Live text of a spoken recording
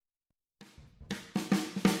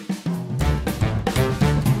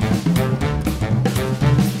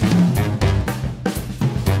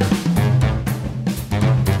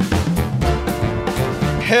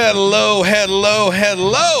Hello, hello,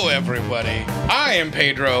 hello, everybody. I am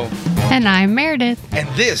Pedro. And I'm Meredith. And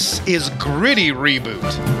this is Gritty Reboot,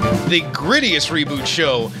 the grittiest reboot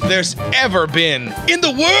show there's ever been in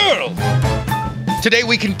the world. Today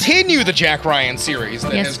we continue the Jack Ryan series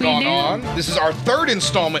that has gone on. This is our third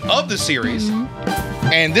installment of the series.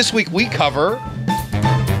 And this week we cover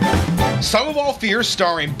Sum of All Fears,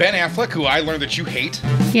 starring Ben Affleck, who I learned that you hate.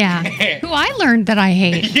 Yeah, who I learned that I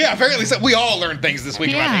hate. Yeah, apparently so. We all learned things this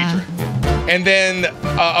week about hatred. And then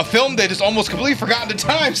a film that is almost completely forgotten to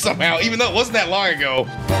time somehow, even though it wasn't that long ago.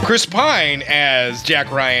 Chris Pine as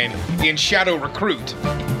Jack Ryan in Shadow Recruit.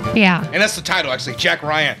 Yeah. And that's the title, actually. Jack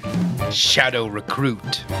Ryan, Shadow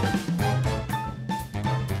Recruit.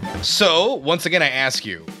 So, once again, I ask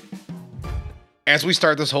you, as we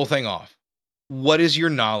start this whole thing off, what is your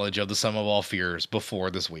knowledge of the Sum of All Fears before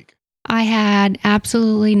this week? I had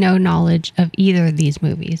absolutely no knowledge of either of these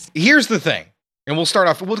movies. Here's the thing. And we'll start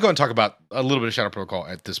off, we'll go and talk about a little bit of Shadow Protocol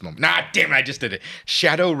at this moment. Nah, damn it, I just did it.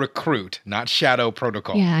 Shadow Recruit, not Shadow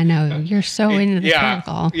Protocol. Yeah, I know. You're so into the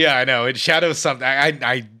protocol. Yeah, I know. It shadows something.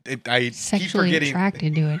 I sexually keep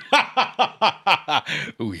attracted to it.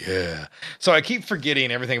 Oh, yeah. So I keep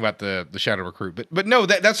forgetting everything about the Shadow Recruit. But no,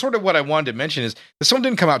 that's sort of what I wanted to mention is this one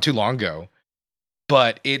didn't come out too long ago,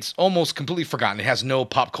 but it's almost completely forgotten. It has no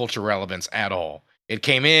pop culture relevance at all. It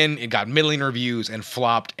came in, it got middling reviews and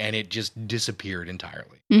flopped, and it just disappeared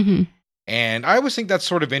entirely. Mm-hmm. And I always think that's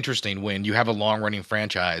sort of interesting when you have a long-running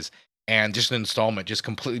franchise and just an installment just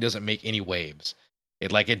completely doesn't make any waves.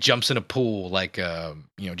 It jumps in a pool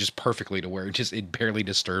just perfectly to where it barely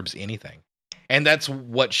disturbs anything. And that's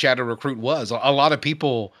what Shadow Recruit was. A lot of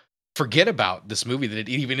people forget about this movie, that it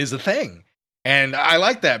even is a thing. And I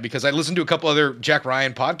like that because I listened to a couple other Jack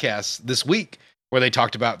Ryan podcasts this week where they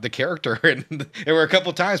talked about the character, and there were a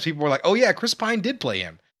couple times people were like, oh yeah, Chris Pine did play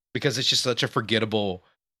him, because it's just such a forgettable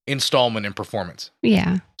installment and performance.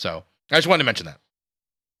 Yeah. So I just wanted to mention that.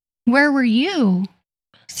 Where were you,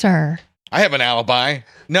 sir? I have an alibi.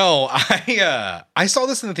 No, I saw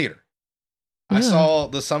this in the theater. Ooh. I saw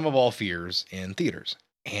the Sum of All Fears in theaters,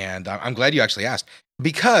 and I'm glad you actually asked,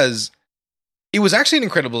 because it was actually an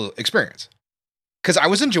incredible experience, because I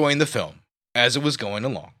was enjoying the film as it was going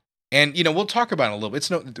along. And, we'll talk about it a little bit.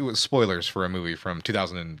 It was spoilers for a movie from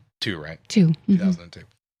 2002, right? 2002.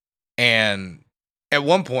 And at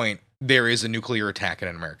one point, there is a nuclear attack in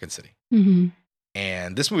an American city. Mm-hmm.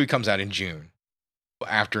 And this movie comes out in June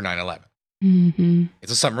after 9/11. Mm-hmm.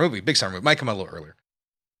 It's a summer movie, big summer movie. Might come out a little earlier.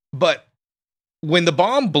 But when the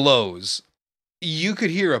bomb blows, you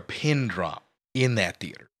could hear a pin drop in that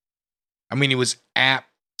theater. I mean, it was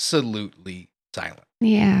absolutely silent.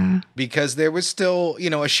 Yeah. Because there was still,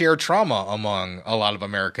 a shared trauma among a lot of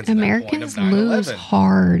Americans. Americans lose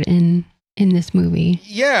hard in this movie.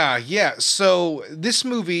 Yeah. So this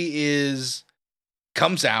movie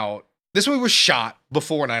comes out. This movie was shot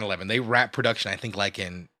before 9/11. They wrapped production, I think, like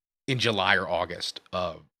in July or August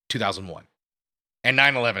of 2001. And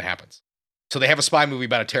 9/11 happens. So they have a spy movie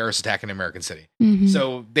about a terrorist attack in an American city. Mm-hmm.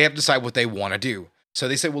 So they have to decide what they want to do. So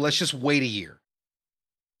they said, well, let's just wait a year.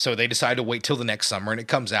 So they decided to wait till the next summer, and it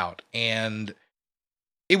comes out. And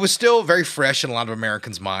it was still very fresh in a lot of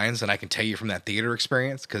Americans' minds, and I can tell you from that theater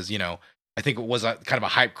experience, because, I think it was a kind of a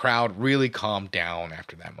hype crowd, really calmed down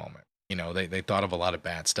after that moment. They thought of a lot of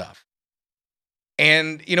bad stuff.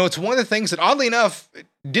 And, it's one of the things that, oddly enough,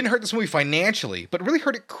 didn't hurt this movie financially, but really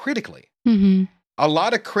hurt it critically. Mm-hmm. A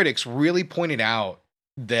lot of critics really pointed out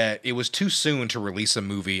that it was too soon to release a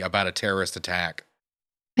movie about a terrorist attack.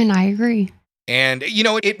 And I agree. And,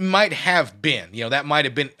 it might have been, that might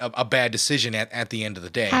have been a bad decision at the end of the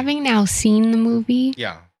day. Having now seen the movie,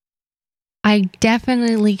 yeah, I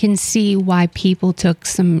definitely can see why people took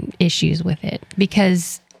some issues with it.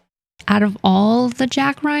 Because out of all the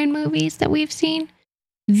Jack Ryan movies that we've seen,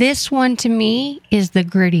 this one to me is the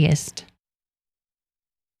grittiest.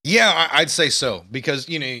 Yeah, I'd say so. Because,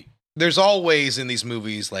 there's always in these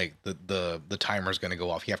movies, like the timer's going to go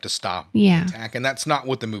off. You have to stop the attack. And that's not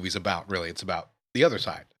what the movie's about, really. It's about the other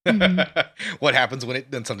side. Mm-hmm. What happens when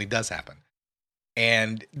something does happen.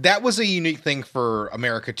 And that was a unique thing for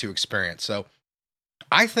America to experience. So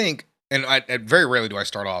I think, and very rarely do I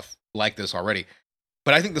start off like this already,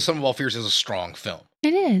 but I think The Sum of All Fears is a strong film.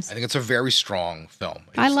 It is. I think it's a very strong film.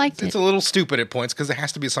 I liked it. It's a little stupid at points because it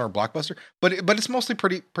has to be a summer blockbuster, but it's mostly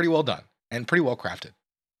pretty well done and pretty well crafted.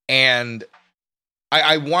 And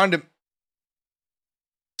I wanted to.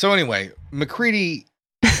 So anyway, McCready,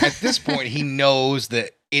 at this point, he knows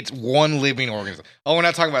that it's one living organism. Oh, we're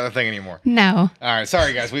not talking about the thing anymore. No. All right.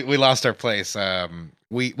 Sorry, guys. We lost our place.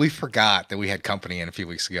 We forgot that we had company in a few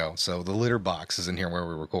weeks ago. So the litter box is in here where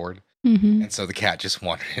we record. Mm-hmm. And so the cat just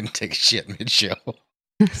wandered in and take a shit mid-show.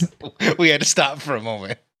 So we had to stop for a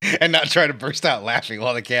moment and not try to burst out laughing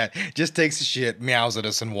while the cat just takes a shit, meows at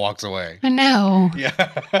us, and walks away. I know. Yeah.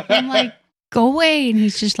 I'm like, go away. And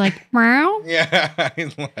he's just like, meow. Yeah.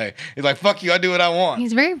 He's like, fuck you, I do what I want.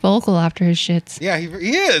 He's very vocal after his shits. Yeah,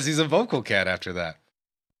 he is. He's a vocal cat after that.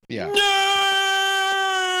 Yeah.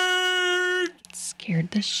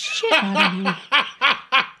 Scared the shit out of me.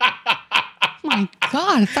 Oh my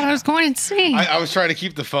God, I thought I was going insane. I was trying to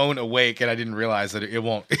keep the phone awake, and I didn't realize that it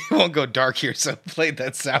won't go dark here, so I played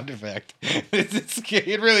that sound effect.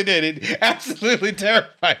 It really did. It absolutely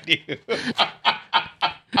terrified you.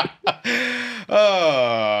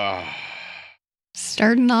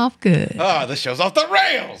 Starting off good. The show's off the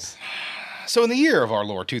rails. So in the year of our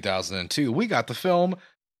Lord 2002, we got the film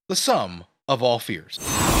The Sum of All Fears.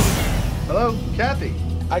 Hello, Kathy.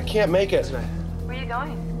 I can't make it tonight. Where are you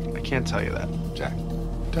going? I can't tell you that. Jack,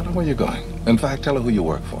 tell her where you're going. In fact, tell her who you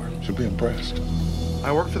work for. She'll be impressed.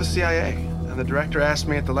 I work for the CIA, and the director asked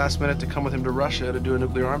me at the last minute to come with him to Russia to do a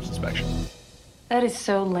nuclear arms inspection. That is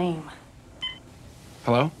so lame.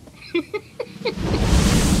 Hello?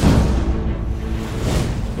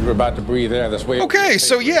 We're about to breathe air this way. Okay,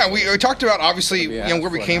 so yeah, we talked about obviously where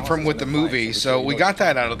we came from with the movie, so we got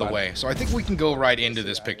that out of the way. So I think we can go right into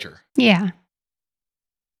this picture. Yeah.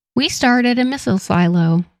 We start at a missile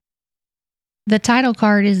silo. The title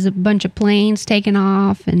card is a bunch of planes taking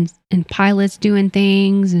off and pilots doing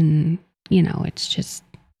things, and it's just,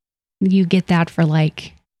 you get that for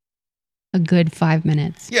like a good 5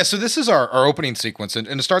 minutes. Yeah, so this is our opening sequence, and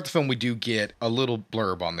to start the film, we do get a little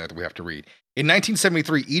blurb on there that we have to read. In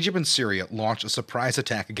 1973, Egypt and Syria launched a surprise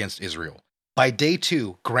attack against Israel. By day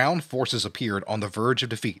 2, ground forces appeared on the verge of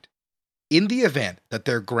defeat. In the event that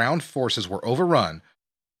their ground forces were overrun,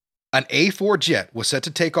 an A-4 jet was set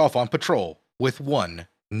to take off on patrol with one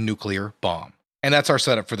nuclear bomb. And that's our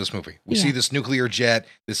setup for this movie. We see this nuclear jet.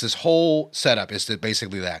 This whole setup is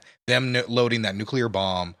basically that. Them loading that nuclear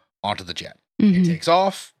bomb onto the jet. Mm-hmm. It takes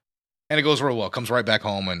off, and it goes real well. Comes right back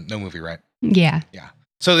home, and no movie, right? Yeah. Yeah.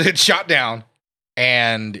 So it's shot down,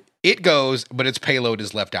 and it goes, but its payload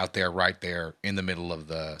is left out there, right there in the middle of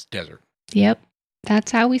the desert. Yep.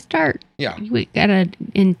 That's how we start. Yeah. We got an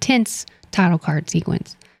intense title card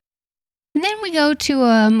sequence. And then we go to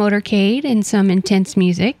a motorcade and some intense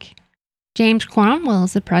music. James Cromwell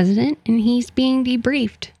is the president, and he's being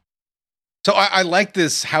debriefed. So I like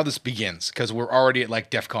this, how this begins, because we're already at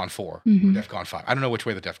like DEFCON 4 or DEFCON 5. I don't know which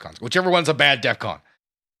way the DEFCON's go. Whichever one's a bad DEFCON.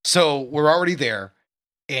 So we're already there,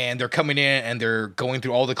 and they're coming in, and they're going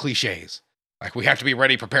through all the cliches. Like, we have to be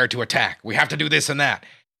ready, prepared to attack. We have to do this and that.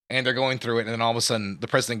 And they're going through it, and then all of a sudden, the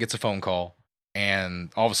president gets a phone call, and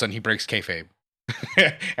all of a sudden, he breaks kayfabe.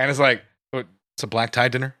 And it's like, it's a black tie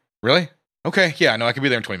dinner? Really? Okay, yeah, no, I can be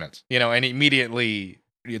there in 20 minutes. And immediately,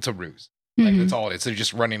 it's a ruse. Like, that's all it is. They're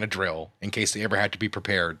just running a drill in case they ever had to be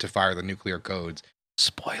prepared to fire the nuclear codes.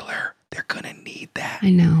 Spoiler, they're gonna need that. I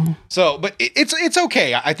know. So, but it's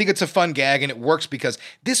okay. I think it's a fun gag, and it works because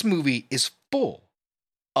this movie is full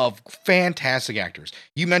of fantastic actors.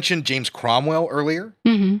 You mentioned James Cromwell earlier,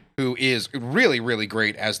 who is really, really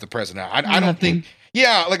great as the president. I don't think,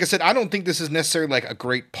 like I said, I don't think this is necessarily like a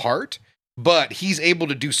great part, but he's able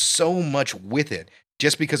to do so much with it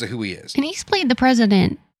just because of who he is. And he's played the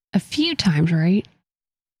president a few times, right?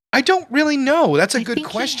 I don't really know. That's a good think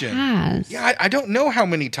question. He has. Yeah, I don't know how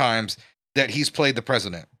many times that he's played the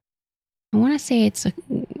president. I want to say it's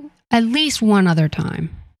at least one other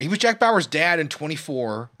time. He was Jack Bauer's dad in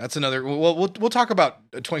 24. That's another. Well, we'll talk about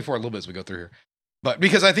 24 a little bit as we go through here, but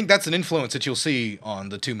because I think that's an influence that you'll see on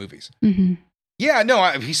the two movies. Mm-hmm. Yeah, no,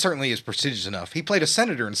 he certainly is prestigious enough. He played a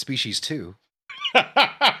senator in Species 2.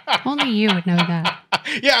 Only you would know that.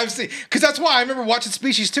 Yeah, I've seen, because that's why I remember watching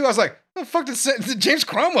Species 2. I was like, "What the fuck did James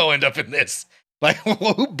Cromwell end up in this? Like,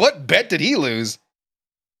 what bet did he lose?"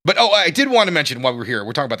 But I did want to mention while we're here,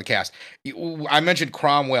 we're talking about the cast. I mentioned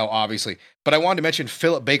Cromwell, obviously, but I wanted to mention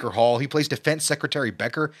Philip Baker Hall. He plays Defense Secretary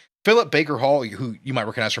Becker. Philip Baker Hall, who you might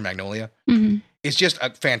recognize from Magnolia, is just a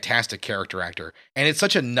fantastic character actor, and it's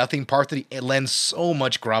such a nothing part that he lends so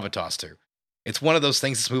much gravitas to. It's one of those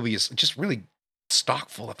things. This movie is just really stock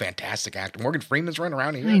full of fantastic actors. Morgan Freeman's running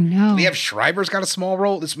around here. I know. Liev Schreiber's got a small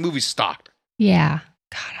role. This movie's stocked. Yeah.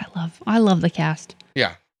 God, I love the cast.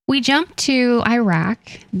 Yeah. We jump to Iraq.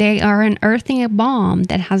 They are unearthing a bomb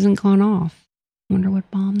that hasn't gone off. Wonder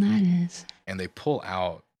what bomb that is. And they pull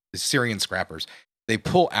out the Syrian scrappers. They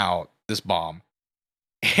pull out this bomb,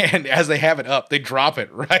 and as they have it up, they drop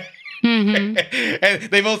it, right? And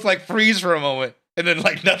they both like freeze for a moment. And then,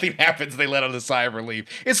 like, nothing happens. They let out a sigh of relief.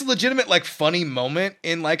 It's a legitimate, like, funny moment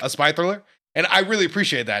in, like, a spy thriller. And I really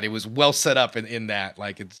appreciate that. It was well set up in that.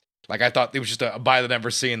 Like I thought it was just a buy the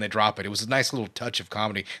never see and they drop it. It was a nice little touch of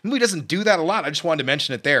comedy. The movie doesn't do that a lot. I just wanted to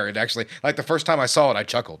mention it there. It actually, like the first time I saw it, I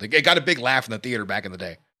chuckled. It got a big laugh in the theater back in the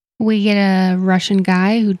day. We get a Russian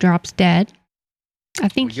guy who drops dead. I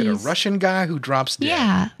think we get a Russian guy who drops dead.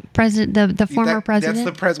 Yeah, the former president. That's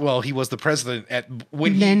the president. Well, he was the president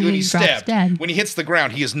when he drops dead. When he hits the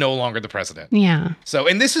ground, he is no longer the president. Yeah. So,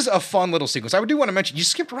 and this is a fun little sequence. I do want to mention, you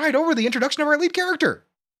skipped right over the introduction of our lead character.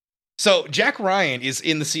 So Jack Ryan is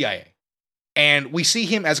in the CIA, and we see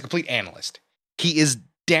him as a complete analyst. He is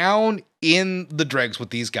down in the dregs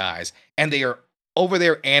with these guys, and they are over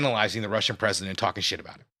there analyzing the Russian president and talking shit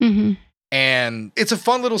about him. Mm-hmm. And it's a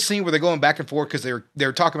fun little scene where they're going back and forth because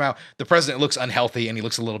they're talking about the president looks unhealthy and he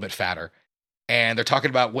looks a little bit fatter. And they're talking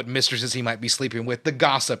about what mistresses he might be sleeping with, the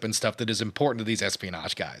gossip and stuff that is important to these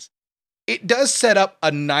espionage guys. It does set up a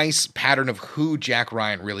nice pattern of who Jack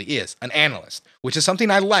Ryan really is, an analyst, which is something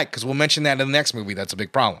I like because we'll mention that in the next movie. That's a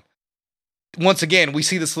big problem. Once again, we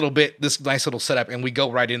see this nice little setup, and we go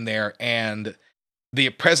right in there, and the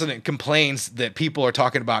president complains that people are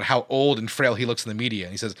talking about how old and frail he looks in the media.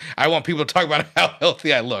 And he says, I want people to talk about how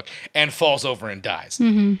healthy I look, and falls over and dies.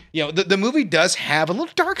 Mm-hmm. You know, the movie does have a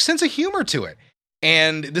little dark sense of humor to it.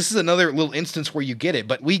 And this is another little instance where you get it,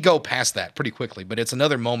 but we go past that pretty quickly. But it's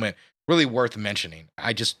another moment really worth mentioning.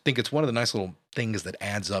 I just think it's one of the nice little things that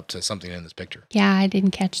adds up to something in this picture. Yeah, I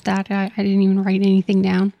didn't catch that. I didn't even write anything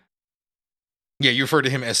down. Yeah, you refer to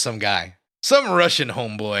him as some guy. Some Russian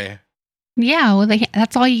homeboy. Yeah, well,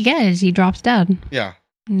 that's all you get is he drops dead. Yeah.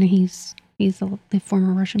 And he's the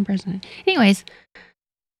former Russian president. Anyways,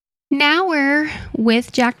 now we're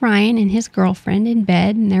with Jack Ryan and his girlfriend in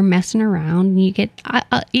bed, and they're messing around. And you get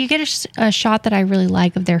a shot that I really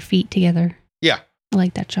like of their feet together. Yeah. I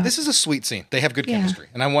like that shot. This is a sweet scene. They have good chemistry.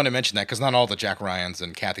 And I want to mention that because not all the Jack Ryans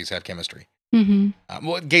and Kathys have chemistry. Mm-hmm.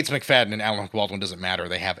 Well, Gates McFadden and Alan Baldwin doesn't matter.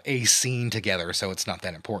 They have a scene together, so it's not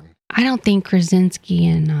that important. I don't think Krasinski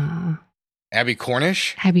and Abby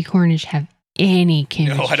Cornish have any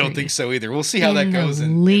chemistry. No, I don't think so either. We'll see how that goes.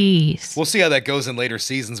 We'll see how that goes in later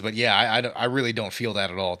seasons. But yeah, I really don't feel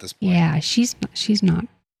that at all at this point. Yeah, she's not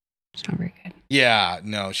very good. Yeah,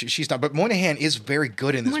 no, she's not. But Moynihan is very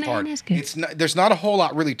good in this part. Is good. There's not a whole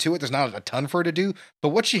lot really to it. There's not a ton for her to do. But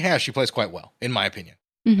what she has, she plays quite well, in my opinion.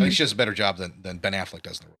 Mm-hmm. I think she does a better job than Ben Affleck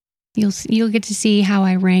does in the role. You'll get to see how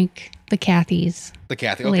I rank the Kathys. The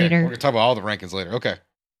Kathy. Okay, later. We're gonna talk about all the rankings later. Okay.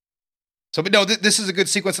 So, but no, this is a good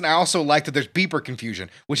sequence, and I also like that there's beeper confusion,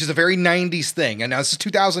 which is a very 90s thing. And now this is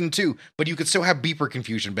 2002, but you could still have beeper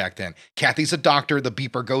confusion back then. Kathy's a doctor, the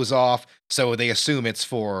beeper goes off, so they assume it's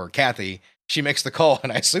for Kathy. She makes the call,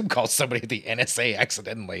 and I assume calls somebody at the NSA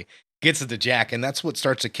accidentally, gets it to Jack, and that's what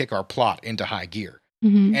starts to kick our plot into high gear.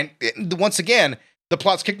 Mm-hmm. And once again, the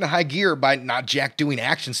plot's kicked into high gear by not Jack doing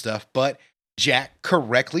action stuff, but Jack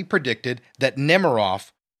correctly predicted that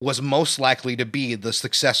Nemerov was most likely to be the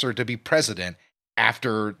successor to be president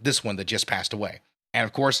after this one that just passed away. And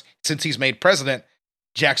of course, since he's made president,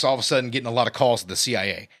 Jack's all of a sudden getting a lot of calls at the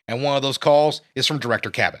CIA. And one of those calls is from Director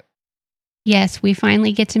Cabot. Yes, we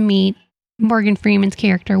finally get to meet Morgan Freeman's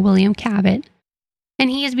character, William Cabot. And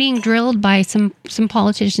he is being drilled by some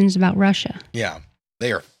politicians about Russia. Yeah,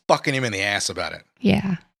 they are fucking him in the ass about it.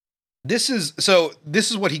 Yeah. This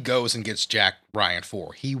is what he goes and gets Jack Ryan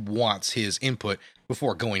for. He wants his input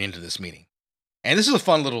before going into this meeting. And this is a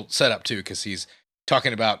fun little setup too, because he's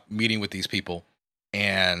talking about meeting with these people,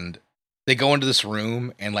 and they go into this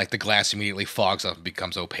room, and like the glass immediately fogs up and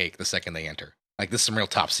becomes opaque the second they enter. Like, this is some real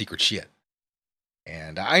top secret shit.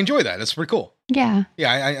 And I enjoy that. That's pretty cool. Yeah.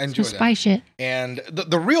 Yeah, I enjoy that. Spy shit. And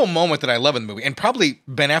the real moment that I love in the movie, and probably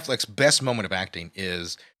Ben Affleck's best moment of acting,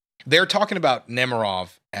 is they're talking about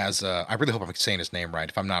Nemerov as I really hope I'm saying his name right.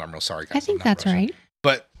 If I'm not, I'm real sorry, guys. I think that's Russian. right.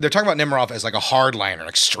 But they're talking about Nemerov as like a hardliner, an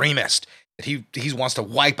extremist. That he wants to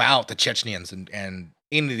wipe out the Chechens and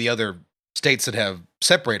any of the other states that have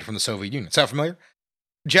separated from the Soviet Union. Sound familiar?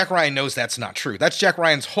 Jack Ryan knows that's not true. That's Jack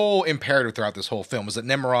Ryan's whole imperative throughout this whole film, is that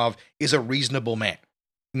Nemerov is a reasonable man.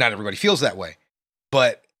 Not everybody feels that way.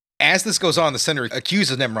 But as this goes on, the senator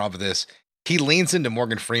accuses Nemerov of this. He leans into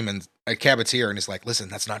Morgan Freeman at Cabot's ear and is like, listen,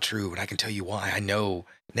 that's not true. And I can tell you why. I know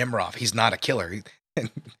Nemerov. He's not a killer. And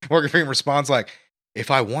Morgan Freeman responds like, if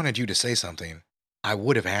I wanted you to say something, I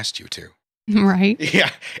would have asked you to. Right. Yeah.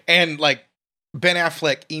 And like Ben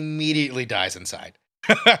Affleck immediately dies inside.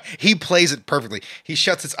 He plays it perfectly. He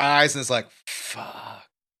shuts his eyes and is like, fuck,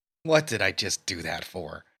 what did I just do that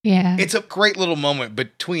for? Yeah. It's a great little moment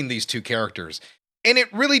between these two characters. And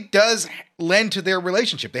it really does lend to their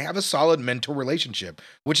relationship. They have a solid mental relationship,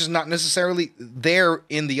 which is not necessarily there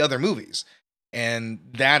in the other movies. And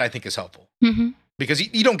that I think is helpful Mm-hmm. because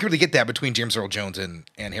you don't really get that between James Earl Jones and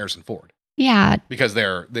Harrison Ford Yeah. because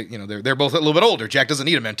they're both a little bit older. Jack doesn't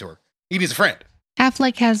need a mentor. He needs a friend.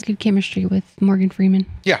 Affleck has good chemistry with Morgan Freeman.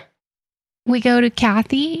 Yeah. We go to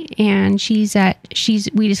Kathy, and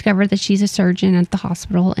we discover that she's a surgeon at the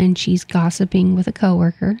hospital, and she's gossiping with a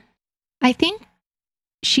coworker. I think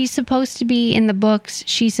she's supposed to be, in the books,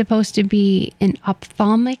 she's supposed to be an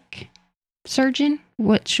ophthalmic surgeon,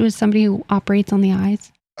 which was somebody who operates on the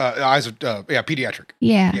eyes. Eyes, pediatric.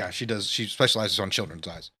 Yeah. Yeah, she does. She specializes on children's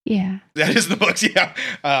eyes. Yeah. That is the books, yeah.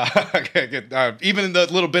 Okay, good. Even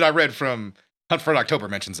the little bit I read from Hunt for Red October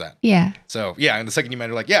mentions that. Yeah. So, yeah, and the second you met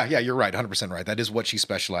her, like, yeah, you're right, 100% right. That is what she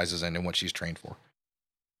specializes in and what she's trained for.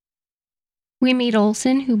 We meet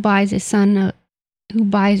Olsen, who buys a son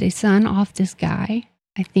off this guy.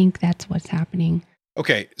 I think that's what's happening.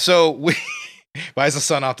 Okay, so we buys a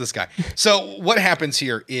son off this guy. So what happens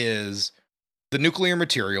here is the nuclear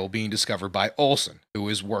material being discovered by Olsen, who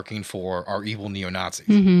is working for our evil neo-Nazis.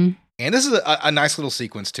 Mm-hmm. And this is a nice little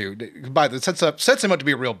sequence, too. It sets him up to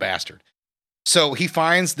be a real bastard. So he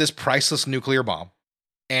finds this priceless nuclear bomb,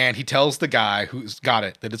 and he tells the guy who's got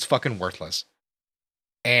it that it's fucking worthless.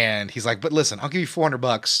 And he's like, but listen, I'll give you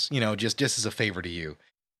 $400, just as a favor to you.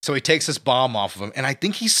 So he takes this bomb off of him, and I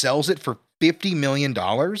think he sells it for $50 million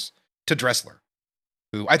to Dressler,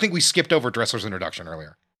 who I think we skipped over Dressler's introduction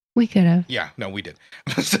earlier. We could have. Yeah, no, we did.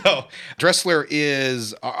 So Dressler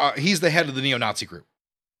is, he's the head of the neo-Nazi group.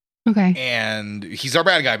 Okay. And he's our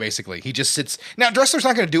bad guy, basically. He just sits. Now, Dressler's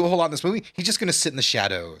not going to do a whole lot in this movie. He's just going to sit in the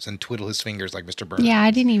shadows and twiddle his fingers like Mr. Burns. Yeah,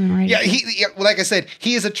 I didn't even write it. Yeah, like I said,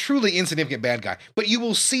 he is a truly insignificant bad guy. But you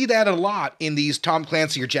will see that a lot in these Tom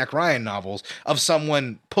Clancy or Jack Ryan novels of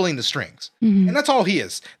someone pulling the strings. Mm-hmm. And that's all he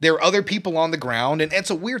is. There are other people on the ground. And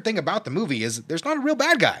it's a weird thing about the movie is there's not a real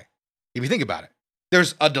bad guy, if you think about it.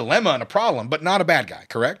 There's a dilemma and a problem, but not a bad guy,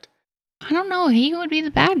 correct? I don't know. He would be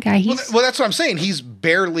the bad guy. Well, that's what I'm saying. He's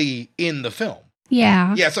barely in the film.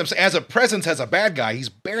 Yeah. Yeah, so I'm saying, as a presence, as a bad guy, he's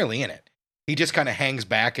barely in it. He just kind of hangs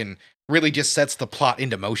back and really just sets the plot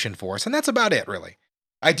into motion for us. And that's about it, really.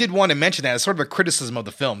 I did want to mention that as sort of a criticism of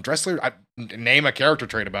the film. Dressler, name a character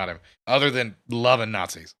trait about him other than loving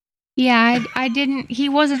Nazis. Yeah, I didn't. He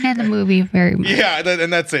wasn't in the movie very much. Yeah,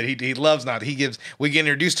 and that's it. He loves Nazis. We get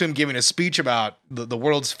introduced to him giving a speech about the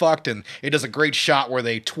world's fucked, and it does a great shot where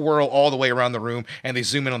they twirl all the way around the room and they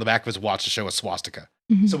zoom in on the back of his watch to show a swastika.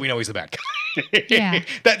 Mm-hmm. So we know he's the bad guy. Yeah.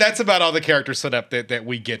 That's about all the character setup that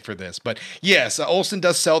we get for this. But yes, Olsen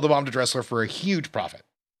does sell the bomb to Dressler for a huge profit.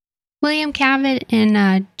 William Cabot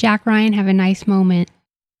and Jack Ryan have a nice moment.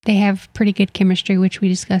 They have pretty good chemistry, which we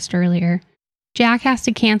discussed earlier. Jack has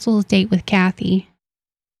to cancel his date with Kathy.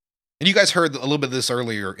 And you guys heard a little bit of this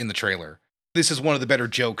earlier in the trailer. This is one of the better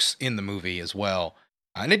jokes in the movie as well.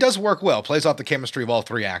 And it does work well. Plays off the chemistry of all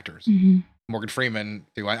three actors. Mm-hmm. Morgan Freeman,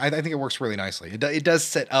 too. I think it works really nicely. It does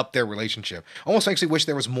set up their relationship. Almost actually wish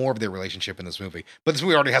there was more of their relationship in this movie. But this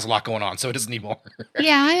movie already has a lot going on, so it doesn't need more.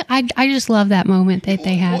 Yeah, I just love that moment that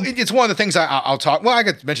they had. Well, it's one of the things I'll talk... Well, I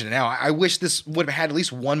could mention it now. I wish this would have had at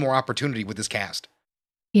least one more opportunity with this cast.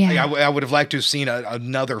 Yeah. Like I would have liked to have seen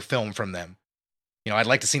another film from them. I'd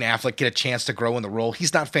like to see Affleck get a chance to grow in the role.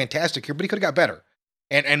 He's not fantastic here, but he could have got better.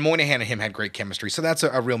 And Moynihan and him had great chemistry, so that's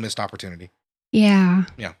a real missed opportunity. Yeah.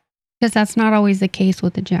 Yeah. Because that's not always the case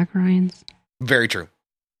with the Jack Ryans. Very true.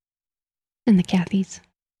 And the Kathys.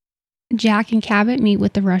 Jack and Cabot meet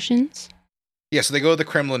with the Russians. Yeah, so they go to the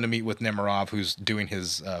Kremlin to meet with Nemerov, who's doing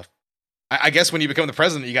his... I guess when you become the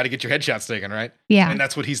president, you got to get your headshots taken, right? Yeah. And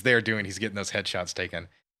that's what he's there doing. He's getting those headshots taken.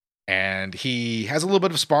 And he has a little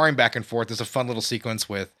bit of sparring back and forth. There's a fun little sequence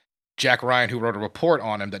with Jack Ryan, who wrote a report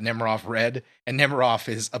on him that Nemerov read. And Nemerov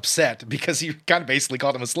is upset because he kind of basically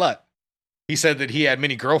called him a slut. He said that he had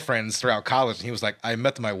many girlfriends throughout college. And he was like, I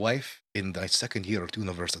met my wife in the second year of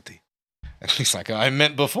university. And he's like, I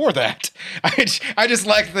meant before that. I just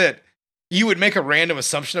like that. You would make a random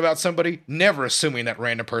assumption about somebody, never assuming that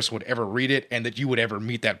random person would ever read it and that you would ever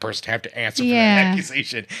meet that person to have to answer for that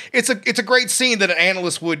accusation. It's a great scene that an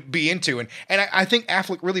analyst would be into. And I think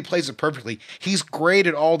Affleck really plays it perfectly. He's great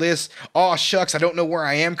at all this, oh, shucks, I don't know where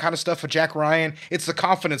I am kind of stuff with Jack Ryan. It's the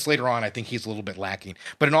confidence later on I think he's a little bit lacking.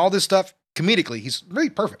 But in all this stuff, comedically, he's really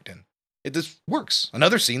perfect. And this works.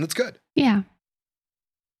 Another scene that's good. Yeah.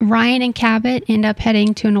 Ryan and Cabot end up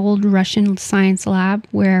heading to an old Russian science lab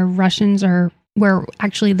where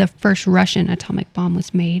actually the first Russian atomic bomb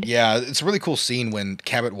was made. Yeah, it's a really cool scene when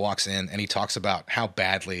Cabot walks in and he talks about how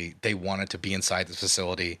badly they wanted to be inside this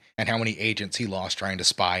facility and how many agents he lost trying to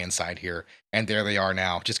spy inside here. And there they are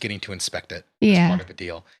now, just getting to inspect it. Yeah. As part of the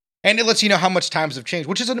deal. And it lets you know how much times have changed,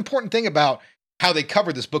 which is an important thing about how they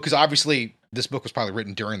covered this book, because obviously this book was probably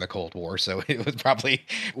written during the Cold War, so it was probably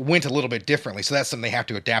went a little bit differently. So that's something they have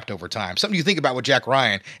to adapt over time. Something you think about with Jack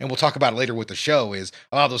Ryan, and we'll talk about it later with the show, is,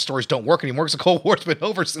 oh, those stories don't work anymore because the Cold War's been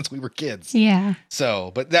over since we were kids. Yeah.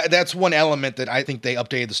 So, but that's one element that I think they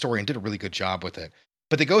updated the story and did a really good job with it.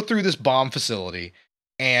 But they go through this bomb facility,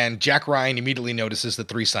 and Jack Ryan immediately notices that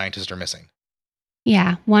 3 scientists are missing.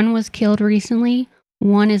 Yeah. One was killed recently,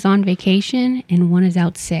 one is on vacation, and one is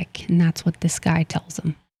out sick. And that's what this guy tells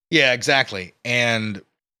him. Yeah, exactly. And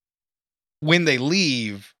when they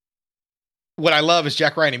leave, what I love is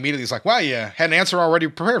Jack Ryan immediately is like, wow, you had an answer already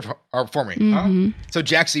prepared for me. Mm-hmm. Huh? So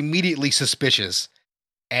Jack's immediately suspicious,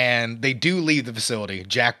 and they do leave the facility.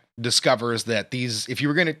 Jack discovers that if you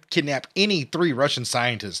were going to kidnap any 3 Russian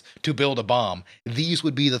scientists to build a bomb, these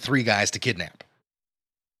would be the 3 guys to kidnap.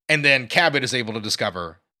 And then Cabot is able to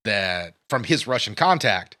discover that from his Russian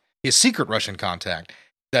contact, his secret Russian contact,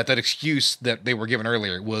 that excuse that they were given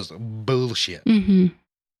earlier was bullshit. Mm-hmm.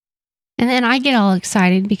 And then I get all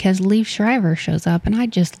excited because Liev Schreiber shows up, and I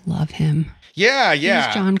just love him. Yeah.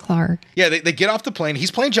 He's John Clark. Yeah, they get off the plane.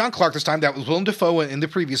 He's playing John Clark this time. That was Willem Dafoe in the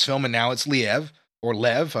previous film, and now it's Lev.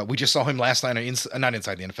 We just saw him last night, not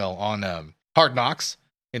Inside the NFL, on Hard Knocks,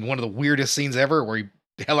 in one of the weirdest scenes ever, where he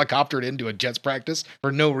helicoptered into a Jets practice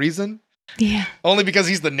for no reason. Yeah. Only because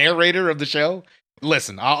he's the narrator of the show.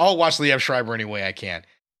 Listen, I'll watch Liev Schreiber any way I can.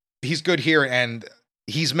 He's good here, and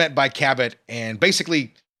he's met by Cabot, and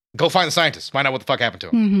basically, go find the scientists, find out what the fuck happened to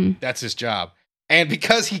him. Mm-hmm. That's his job. And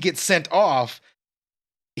because he gets sent off,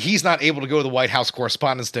 he's not able to go to the White House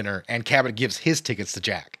Correspondents' Dinner, and Cabot gives his tickets to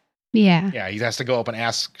Jack. Yeah. Yeah, he has to go up and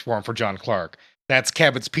ask for him for John Clark. That's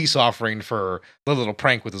Cabot's peace offering for the little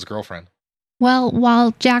prank with his girlfriend. Well,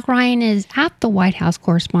 while Jack Ryan is at the White House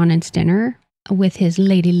Correspondents' Dinner with his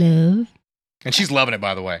lady love. And she's loving it,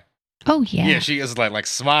 by the way. Oh, yeah. Yeah, she is like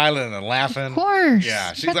smiling and laughing. Of course.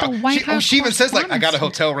 Yeah. She's the White House she even says, like, I got a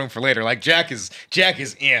Correspondents' hotel room for later. Like, Jack is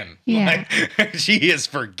in. Yeah. Like, she is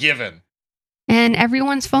forgiven. And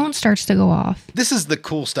everyone's phone starts to go off. This is the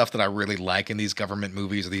cool stuff that I really like in these government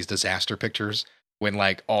movies or these disaster pictures, when,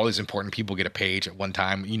 like, all these important people get a page at one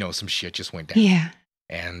time. You know, some shit just went down. Yeah.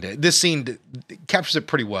 And this scene captures it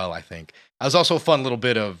pretty well, I think. It was also a fun little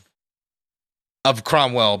bit of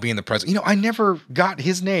Cromwell being the president. You know, I never got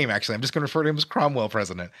his name, actually. I'm just going to refer to him as Cromwell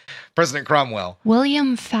president. President Cromwell.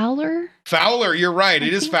 William Fowler? Fowler, you're right.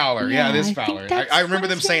 It is Fowler. Yeah, it is I Fowler. think I remember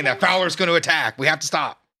them saying that. Fowler's going to attack. We have to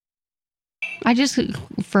stop. I just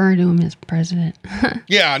refer to him as president.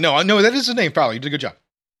 Yeah, no, that is his name, Fowler. You did a good job.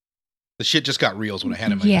 The shit just got real is what I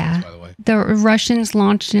had in my notes, by the way. The Russians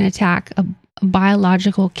launched an attack, a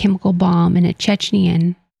biological chemical bomb in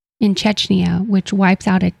Chechnya, which wipes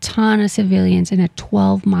out a ton of civilians in a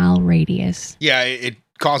 12-mile radius. Yeah, it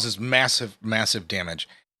causes massive, massive damage.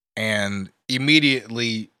 And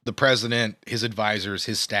immediately, the president, his advisors,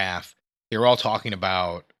 his staff, they were all talking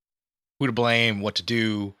about who to blame, what to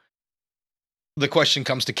do. The question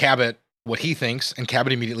comes to Cabot, what he thinks, and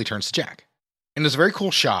Cabot immediately turns to Jack. And there's a very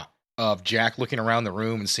cool shot of Jack looking around the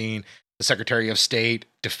room and seeing the Secretary of State,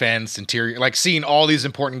 Defense, Interior, like seeing all these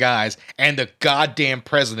important guys and the goddamn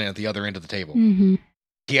president at the other end of the table. Mm-hmm.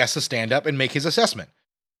 He has to stand up and make his assessment.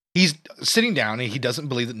 He's sitting down and he doesn't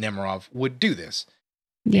believe that Nemerov would do this.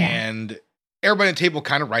 Yeah. And everybody at the table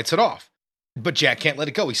kind of writes it off. But Jack can't let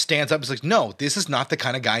it go. He stands up and is like, no, this is not the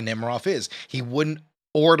kind of guy Nemerov is. He wouldn't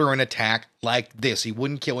order an attack like this. He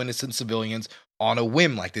wouldn't kill innocent civilians on a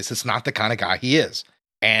whim like this. It's not the kind of guy he is.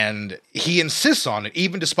 And he insists on it,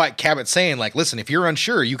 even despite Cabot saying, like, listen, if you're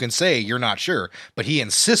unsure, you can say you're not sure. But he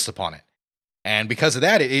insists upon it. And because of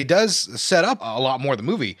that, it does set up a lot more of the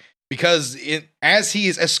movie. Because as he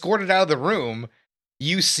is escorted out of the room,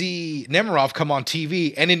 you see Nemerov come on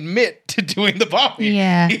TV and admit to doing the bombing.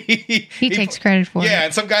 Yeah. He takes credit for it. Yeah,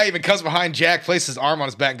 and some guy even comes behind Jack, places his arm on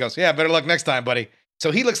his back and goes, yeah, better luck next time, buddy.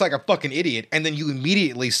 So he looks like a fucking idiot. And then you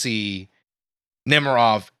immediately see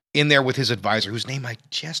Nemerov in there with his advisor, whose name I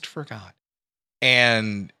just forgot.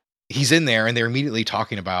 And he's in there and they're immediately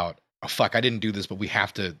talking about, oh, fuck, I didn't do this, but we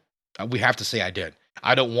have to say I did.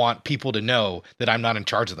 I don't want people to know that I'm not in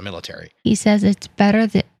charge of the military. He says it's better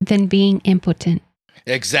than being impotent.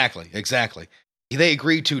 Exactly. They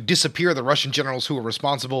agreed to disappear the Russian generals who were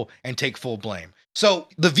responsible and take full blame. So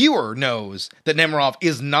the viewer knows that Nemerov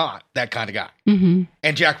is not that kind of guy. Mm-hmm.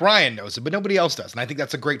 And Jack Ryan knows it, but nobody else does. And I think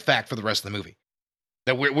that's a great fact for the rest of the movie.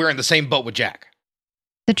 That we're in the same boat with Jack.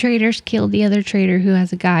 The traitors killed the other traitor who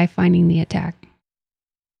has a guy finding the attack.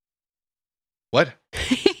 What?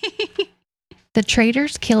 The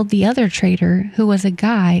traitors killed the other traitor who was a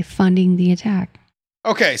guy funding the attack.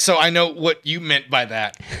 Okay, so I know what you meant by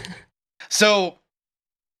that. So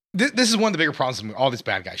This is one of the bigger problems with all this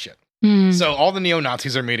bad guy shit. Mm. So all the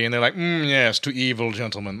neo-Nazis are meeting, and they're like, yes, to evil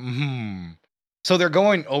gentlemen. So they're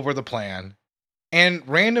going over the plan, and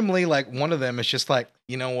randomly, like, one of them is just like,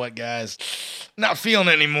 you know what, guys? Not feeling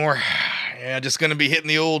it anymore. Yeah, just going to be hitting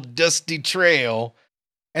the old dusty trail.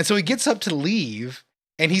 And so he gets up to leave,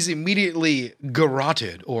 and he's immediately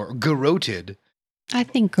garroted. I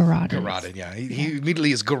think garroted. Garroted, yeah. He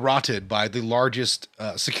immediately is garroted by the largest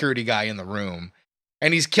security guy in the room.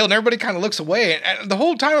 And he's killed, and everybody kind of looks away. And the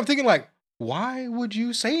whole time I'm thinking, like, why would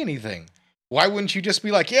you say anything? Why wouldn't you just be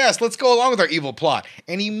like, yes, let's go along with our evil plot,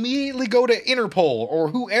 and immediately go to Interpol or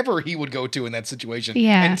whoever he would go to in that situation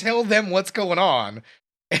and tell them what's going on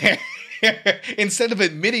instead of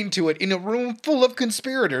admitting to it in a room full of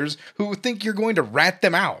conspirators who think you're going to rat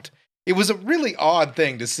them out. It was a really odd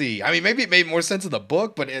thing to see. I mean, maybe it made more sense in the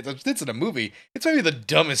book, but it's in a movie. It's maybe the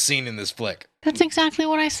dumbest scene in this flick. That's exactly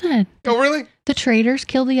what I said. Oh, really? The traitors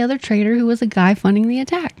killed the other traitor who was the guy funding the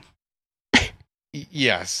attack.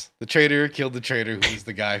 Yes. The traitor killed the traitor who was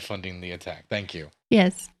the guy funding the attack. Thank you.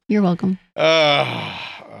 Yes. You're welcome.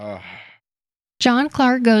 John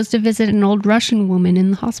Clark goes to visit an old Russian woman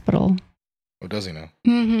in the hospital. Oh, does he now?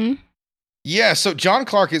 Mm-hmm. Yeah, so John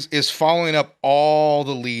Clark is following up all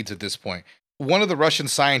the leads at this point. One of the Russian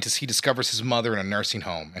scientists, he discovers his mother in a nursing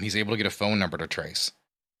home, and he's able to get a phone number to trace.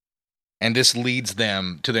 And this leads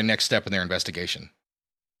them to their next step in their investigation.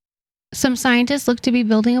 Some scientists look to be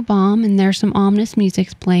building a bomb, and there's some ominous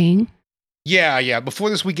music playing. Yeah. Before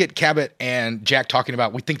this, we get Cabot and Jack talking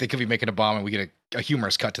about, we think they could be making a bomb, and we get a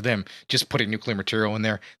humorous cut to them just putting nuclear material in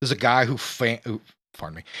there. There's a guy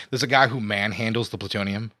There's a guy who manhandles the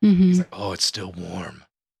plutonium. Mm-hmm. He's like, oh, it's still warm.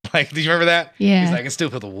 Like, did you remember that? Yeah. He's like, I can still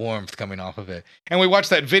feel the warmth coming off of it. And we watched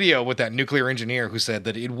that video with that nuclear engineer who said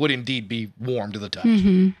that it would indeed be warm to the touch.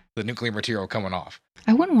 Mm-hmm. The nuclear material coming off.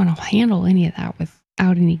 I wouldn't want to handle any of that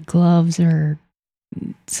without any gloves or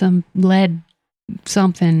some lead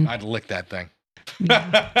something. I'd lick that thing.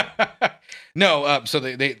 Yeah. No, so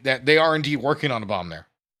they are indeed working on a bomb there.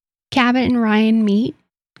 Cabot and Ryan meet.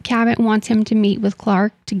 Cabot wants him to meet with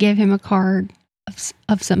Clark to give him a card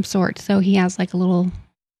of some sort. So he has like a little...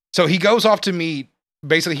 So he goes off to meet,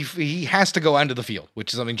 basically he has to go out into the field,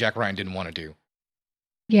 which is something Jack Ryan didn't want to do.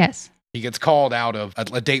 Yes. He gets called out of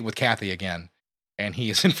a date with Kathy again, and he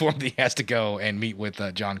is informed that he has to go and meet with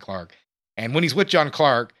John Clark. And when he's with John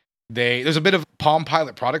Clark, there's a bit of Palm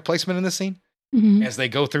Pilot product placement in this scene. Mm-hmm. As they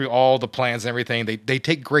go through all the plans and everything, they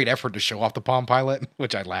take great effort to show off the Palm Pilot,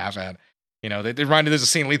 which I laugh at. You know, there's a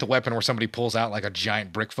scene in Lethal Weapon where somebody pulls out like a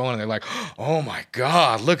giant brick phone, and they're like, "Oh my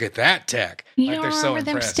god, look at that tech!" You like don't they're so remember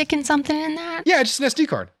them impressed. sticking something in that? Yeah, just an SD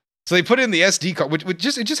card. So they put in the SD card, which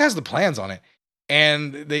just has the plans on it,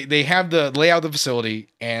 and they have the layout of the facility,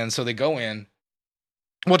 and so they go in.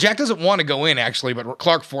 Well, Jack doesn't want to go in actually, but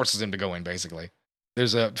Clark forces him to go in. Basically,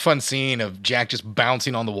 there's a fun scene of Jack just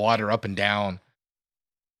bouncing on the water up and down.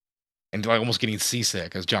 And like almost getting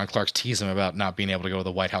seasick as John Clark's teasing him about not being able to go to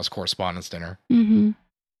the White House Correspondents' Dinner. Mm-hmm.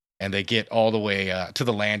 And they get all the way to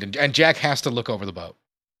the land, and Jack has to look over the boat.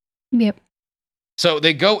 Yep. So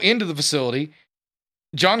they go into the facility.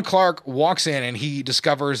 John Clark walks in, and he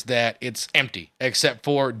discovers that it's empty, except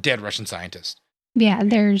for dead Russian scientists. Yeah,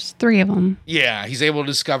 there's 3 of them. Yeah, he's able to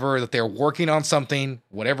discover that they're working on something.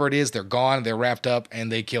 Whatever it is, they're gone, they're wrapped up,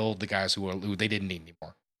 and they killed the guys who they didn't need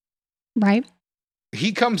anymore. Right.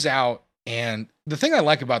 He comes out, and the thing I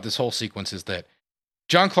like about this whole sequence is that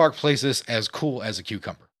John Clark plays this as cool as a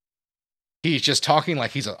cucumber. He's just talking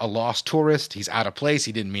like he's a lost tourist. He's out of place.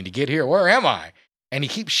 He didn't mean to get here. Where am I? And he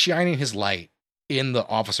keeps shining his light in the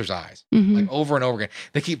officer's eyes, Mm-hmm. like over and over again.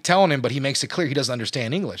 They keep telling him, but he makes it clear he doesn't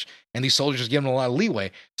understand English. And these soldiers give him a lot of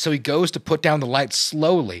leeway. So he goes to put down the light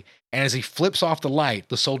slowly. And as he flips off the light,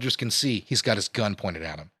 the soldiers can see he's got his gun pointed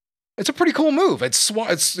at him. It's a pretty cool move. It's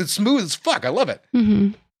smooth as fuck. I love it.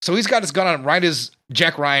 Mm-hmm. So he's got his gun on him right as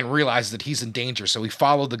Jack Ryan realizes that he's in danger. So he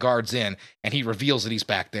followed the guards in, and he reveals that he's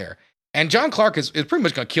back there. And John Clark is pretty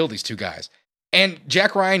much going to kill these 2 guys. And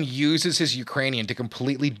Jack Ryan uses his Ukrainian to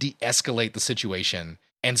completely de-escalate the situation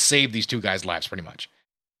and save these 2 guys' lives, pretty much.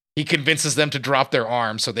 He convinces them to drop their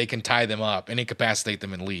arms so they can tie them up and incapacitate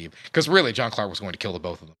them and leave. Because really, John Clark was going to kill the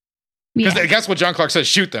both of them. Because that's what John Clark says,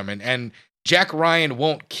 shoot them. And Jack Ryan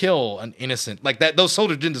won't kill an innocent like that. Those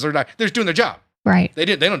soldiers didn't deserve to die. They're just doing their job. Right. They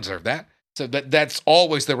don't deserve that. So that's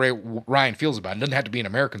always the way Ryan feels about it. It doesn't have to be an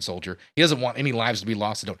American soldier. He doesn't want any lives to be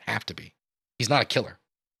lost that don't have to be. He's not a killer.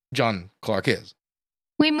 John Clark is.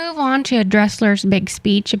 We move on to Dressler's big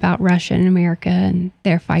speech about Russia and America and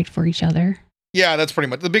their fight for each other. Yeah, that's pretty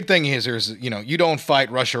much the big thing is you don't fight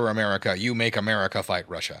Russia or America, you make America fight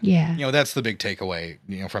Russia. Yeah. That's the big takeaway,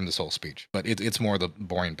 from this whole speech. But it's more the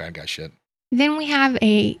boring bad guy shit. Then we have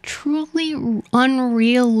a truly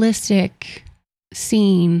unrealistic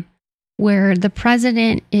scene where the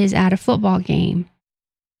president is at a football game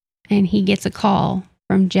and he gets a call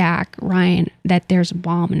from Jack Ryan that there's a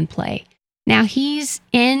bomb in play. Now he's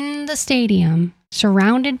in the stadium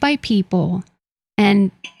surrounded by people,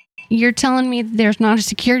 and you're telling me there's not a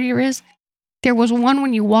security risk? There was one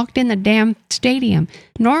when you walked in the damn stadium.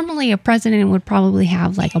 Normally a president would probably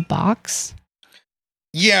have like a box.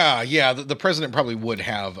 Yeah. The president probably would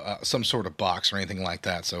have some sort of box or anything like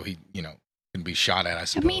that, so he, can be shot at, I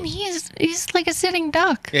suppose. I mean, he's like a sitting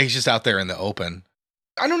duck. Yeah, he's just out there in the open.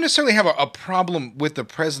 I don't necessarily have a problem with the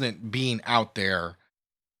president being out there.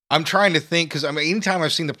 I'm trying to think, because anytime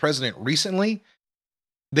I've seen the president recently,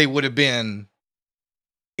 they would have been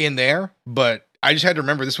in there, but I just had to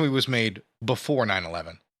remember this movie was made before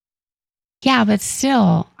 9/11. Yeah, but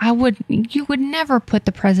still, you would never put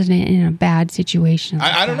the president in a bad situation.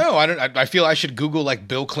 Like I don't know. I feel I should Google like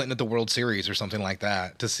Bill Clinton at the World Series or something like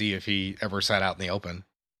that to see if he ever sat out in the open.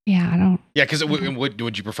 Yeah, I don't. Yeah, because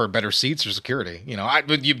would you prefer better seats or security?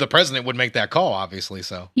 The president would make that call, obviously.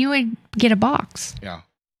 So you would get a box. Yeah,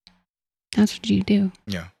 that's what you do.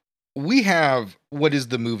 Yeah, we have what is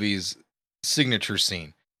the movie's signature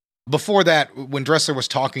scene. Before that, when Dressler was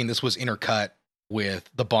talking, this was intercut with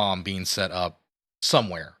the bomb being set up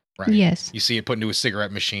somewhere, right? Yes. You see it put into a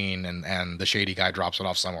cigarette machine, and the shady guy drops it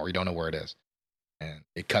off somewhere. You don't know where it is. And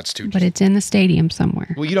it cuts to... But it's in the stadium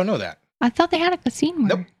somewhere. Well, you don't know that. I thought they had a casino.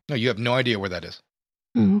 Nope. No, you have no idea where that is.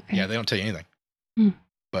 Oh, okay. Yeah, they don't tell you anything.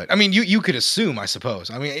 But, you could assume, I suppose.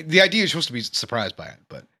 The idea is supposed to be surprised by it,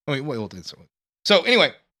 but... we'll do it. So,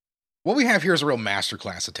 anyway, what we have here is a real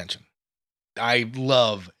masterclass attention. I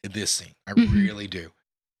love this scene. I really do.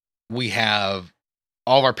 We have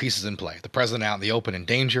all of our pieces in play. The president out in the open in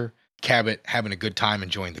danger, Cabot having a good time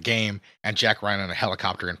enjoying the game, and Jack Ryan on a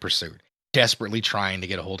helicopter in pursuit, desperately trying to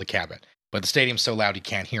get a hold of Cabot. But the stadium's so loud he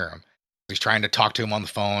can't hear him. He's trying to talk to him on the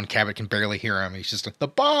phone. Cabot can barely hear him. He's just like, the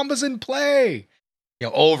bomb is in play.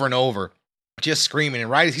 Over and over, just screaming. And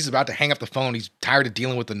right as he's about to hang up the phone, he's tired of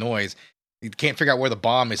dealing with the noise. He can't figure out where the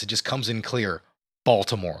bomb is. It just comes in clear.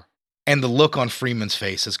 Baltimore. And the look on Freeman's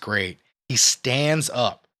face is great. He stands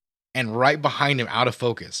up, and right behind him, out of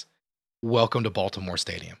focus, welcome to Baltimore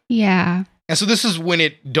Stadium. Yeah. And so this is when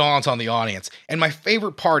it dawns on the audience. And my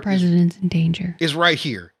favorite part President's in danger. Is right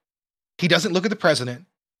here. He doesn't look at the president.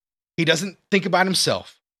 He doesn't think about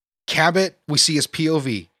himself. Cabot, we see his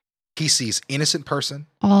POV. He sees innocent person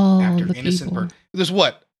after innocent person. There's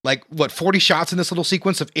 40 shots in this little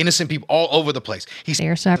sequence of innocent people all over the place. He's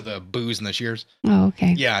the booze and the cheers. Oh,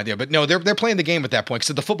 okay. Yeah, but no, they're playing the game at that point.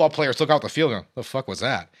 Because the football players look out the field and go, the fuck was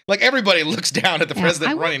that? Like everybody looks down at the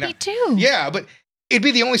president running out. Too. Yeah, but it'd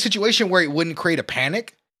be the only situation where it wouldn't create a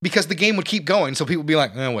panic because the game would keep going. So people would be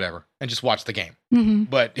like, whatever, and just watch the game. Mm-hmm.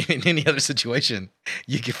 But in any other situation,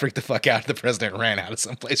 you could freak the fuck out if the president ran out of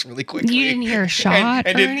someplace really quickly. You didn't hear a shot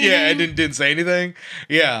and didn't say anything.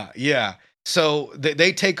 Yeah. So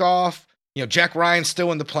they take off. Jack Ryan's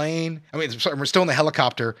still in the plane. We're still in the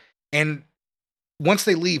helicopter. And once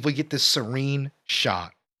they leave, we get this serene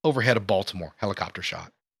shot overhead of Baltimore, helicopter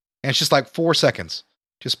shot. And it's just like 4 seconds.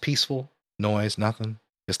 Just peaceful, noise, nothing.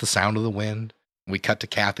 Just the sound of the wind. We cut to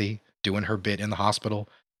Kathy doing her bit in the hospital.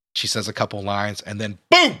 She says a couple lines, and then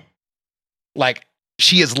boom! Like,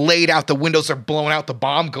 she is laid out, the windows are blown out, the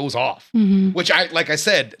bomb goes off. Mm-hmm. Which, like I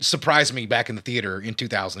said, surprised me back in the theater in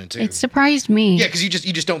 2002. It surprised me. Yeah, because you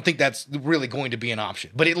just don't think that's really going to be an option.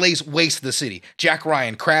 But it lays waste to the city. Jack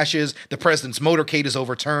Ryan crashes, the president's motorcade is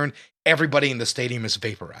overturned, everybody in the stadium is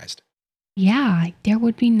vaporized. Yeah, there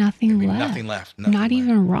would be nothing left. Nothing left. Not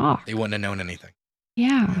even a rock. They wouldn't have known anything.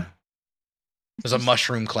 Yeah. There's a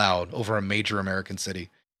mushroom cloud over a major American city.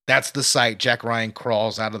 That's the site. Jack Ryan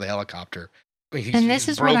crawls out of the helicopter. This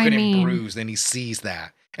is broken what I mean. And bruised, and he sees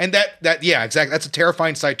that. And that yeah, exactly. That's a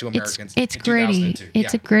terrifying sight to Americans. It's gritty.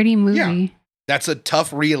 It's a gritty movie. Yeah. That's a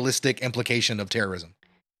tough, realistic implication of terrorism.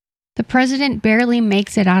 The president barely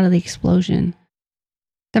makes it out of the explosion.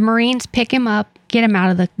 The Marines pick him up, get him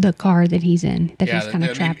out of the car that he's in, he's kind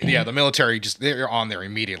of trapped in. Yeah, the military, they're on there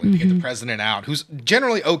immediately to get the president out, who's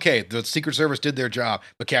generally okay. The Secret Service did their job,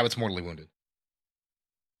 but Cabot's mortally wounded.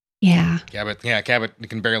 Yeah. Cabot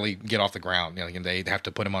can barely get off the ground. They have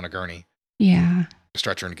to put him on a gurney. Yeah.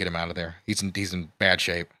 Stretcher and get him out of there. He's in bad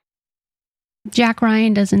shape. Jack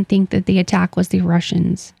Ryan doesn't think that the attack was the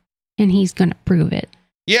Russians, and he's going to prove it.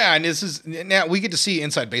 Yeah, and now we get to see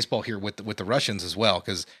inside baseball here with the Russians as well,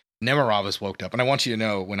 because Nemirov is woke up. And I want you to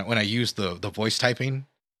know, when I use the voice typing,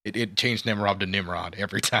 it changed Nemirov to Nimrod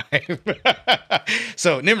every time.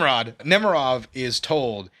 So Nemirov is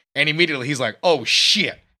told, and immediately he's like, oh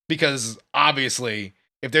shit. Because obviously,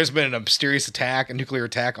 if there's been a mysterious attack, a nuclear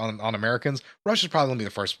attack on Americans, Russia's probably going to be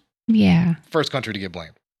the first country to get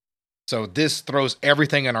blamed. So this throws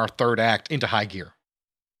everything in our third act into high gear.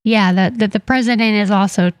 Yeah, the president is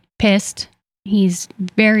also pissed. He's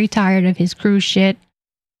very tired of his cruise shit.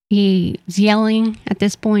 He's yelling at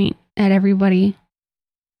this point at everybody.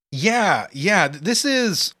 Yeah. This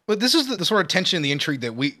is the sort of tension and the intrigue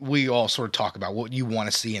that we all sort of talk about, what you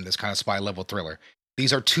want to see in this kind of spy level thriller.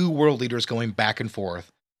 These are two world leaders going back and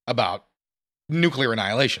forth about nuclear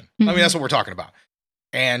annihilation. Mm-hmm. I mean, that's what we're talking about.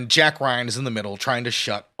 And Jack Ryan is in the middle trying to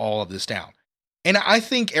shut all of this down. And I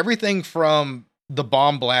think everything from the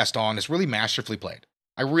bomb blast on is really masterfully played.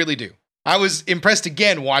 I really do. I was impressed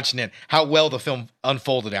again watching it, how well the film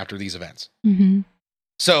unfolded after these events. Mm-hmm.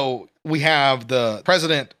 So we have the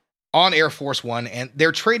president on Air Force One, and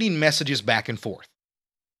they're trading messages back and forth.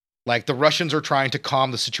 Like, the Russians are trying to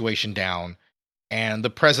calm the situation down, and the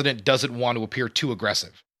president doesn't want to appear too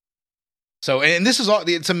aggressive. So, and this is all,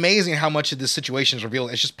 it's amazing how much of this situation is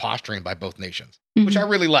revealed. It's just posturing by both nations, which I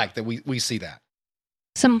really like that we see that.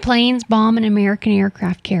 Some planes bomb an American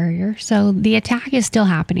aircraft carrier, so the attack is still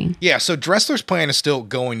happening. Yeah, so Dressler's plan is still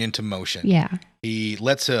going into motion. Yeah. He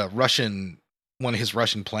lets one of his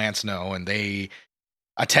Russian plants know, and they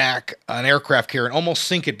attack an aircraft carrier and almost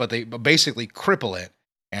sink it, but they basically cripple it.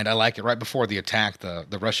 And I like it. Right before the attack, the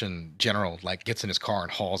Russian general gets in his car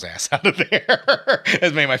and hauls ass out of there.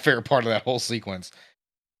 That's maybe my favorite part of that whole sequence.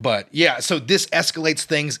 But yeah, so this escalates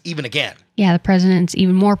things even again. Yeah, the president's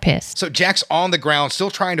even more pissed. So Jack's on the ground, still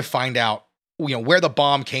trying to find out, where the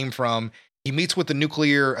bomb came from. He meets with the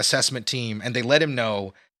nuclear assessment team, and they let him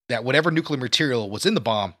know that whatever nuclear material was in the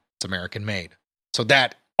bomb, it's American made. So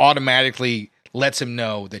that automatically lets him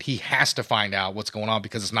know that he has to find out what's going on,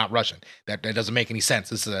 because it's not Russian. That doesn't make any sense.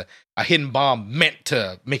 This is a hidden bomb meant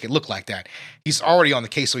to make it look like that. He's already on the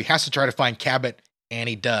case, so he has to try to find Cabot, and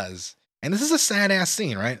he does. And this is a sad-ass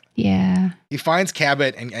scene, right? Yeah. He finds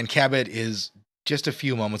Cabot, and Cabot is just a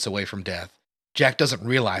few moments away from death. Jack doesn't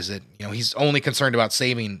realize it. He's only concerned about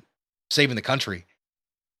saving the country.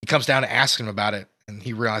 He comes down to ask him about it, and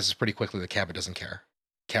he realizes pretty quickly that Cabot doesn't care.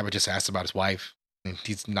 Cabot just asks about his wife, and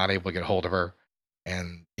he's not able to get a hold of her.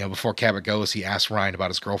 And, before Cabot goes, he asks Ryan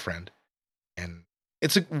about his girlfriend. And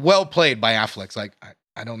it's well played by Affleck. It's like,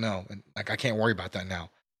 I don't know. And I can't worry about that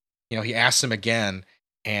now. He asks him again,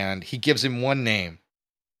 and he gives him one name,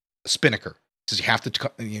 Spinnaker. He says, you have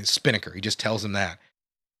to, Spinnaker. He just tells him that.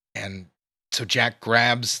 And so Jack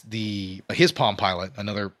grabs his Palm Pilot,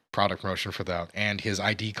 another product promotion for that, and his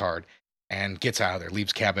ID card, and gets out of there,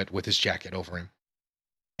 leaves Cabot with his jacket over him.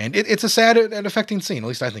 And it's a sad and affecting scene. At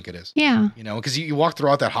least I think it is. Yeah. Because you walk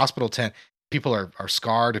throughout that hospital tent, people are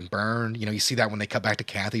scarred and burned. You see that when they cut back to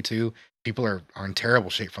Kathy too. People are in terrible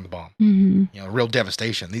shape from the bomb. Mm-hmm. Real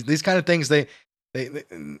devastation. These kind of things, they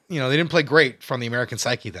didn't play great from the American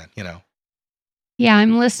psyche then. Yeah,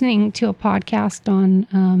 I'm listening to a podcast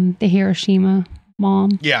on the Hiroshima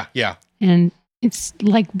bomb. Yeah. And it's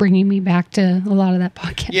bringing me back to a lot of that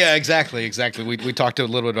podcast. Yeah, exactly. We talked a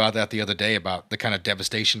little bit about that the other day, about the kind of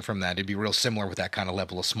devastation from that. It'd be real similar with that kind of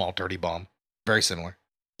level of small, dirty bomb. Very similar.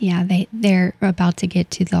 Yeah, they're about to get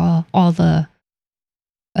to all the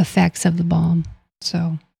effects of the bomb. So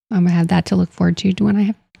I'm going to have that to look forward to when I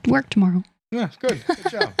have work tomorrow. Yeah, good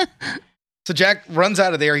job. So Jack runs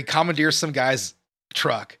out of there. He commandeers some guy's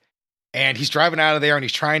truck. And he's driving out of there, and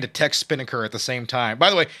he's trying to text Spinnaker at the same time. By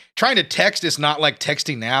the way, trying to text is not like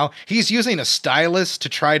texting now. He's using a stylus to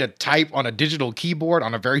try to type on a digital keyboard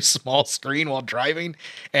on a very small screen while driving,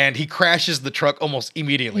 and he crashes the truck almost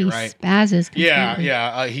immediately, right? Spazzes completely.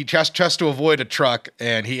 Yeah. He tries to avoid a truck,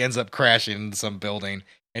 and he ends up crashing into some building,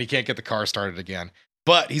 and he can't get the car started again.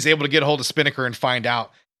 But he's able to get a hold of Spinnaker and find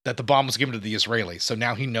out that the bomb was given to the Israelis. So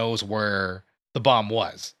now he knows where the bomb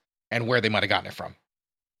was and where they might have gotten it from.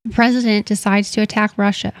 The president decides to attack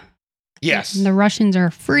Russia. Yes. And the Russians are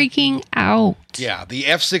freaking out. Yeah, the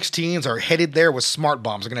F-16s are headed there with smart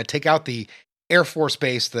bombs. They're going to take out the Air Force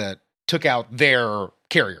base that took out their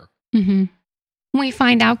carrier. Mm-hmm. We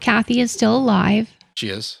find out Kathy is still alive. She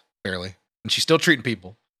is, barely. And she's still treating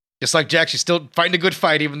people. Just like Jack, she's still fighting a good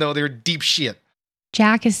fight, even though they're deep shit.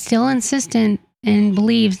 Jack is still insistent and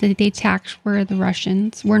believes that the attacks were the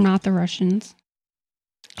Russians. Were not the Russians.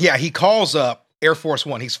 Yeah, he calls up Air Force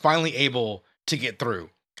One. He's finally able to get through.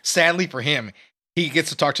 Sadly for him, he gets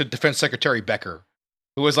to talk to Defense Secretary Becker,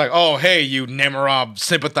 who was like, oh, hey, you Nemirov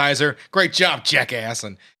sympathizer. Great job, jackass.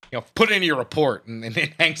 And put it in your report, and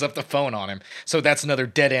then hangs up the phone on him. So that's another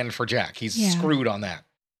dead end for Jack. He's screwed on that.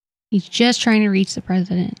 He's just trying to reach the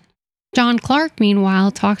president. John Clark,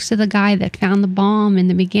 meanwhile, talks to the guy that found the bomb in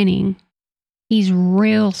the beginning. He's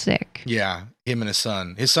real sick. Yeah, him and his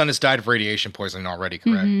son. His son has died of radiation poisoning already,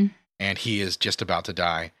 correct? Mm-hmm. And he is just about to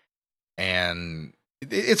die. And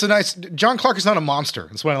it's a nice... John Clark is not a monster.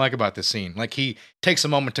 That's what I like about this scene. Like, he takes a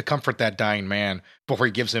moment to comfort that dying man before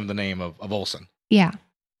he gives him the name of Olsen. Yeah.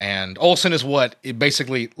 And Olsen is what it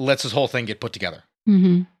basically lets this whole thing get put together.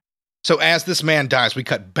 Mm-hmm. So as this man dies, we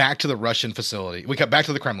cut back to the Russian facility. We cut back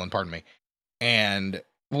to the Kremlin, pardon me. And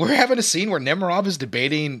we're having a scene where Nemirov is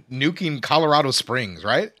debating nuking Colorado Springs,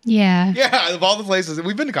 right? Yeah. Yeah, of all the places.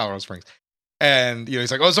 We've been to Colorado Springs. And,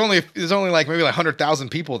 he's like, there's only like maybe like 100,000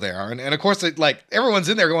 people there. And of course, everyone's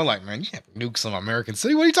in there going like, man, you can't nuke some American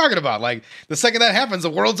city. What are you talking about? Like, the second that happens, the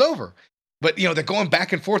world's over. But, they're going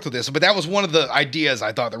back and forth with this. But that was one of the ideas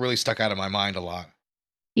I thought that really stuck out of my mind a lot.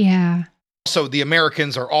 Yeah. So the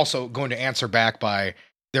Americans are also going to answer back by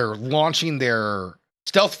they're launching their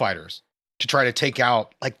stealth fighters to try to take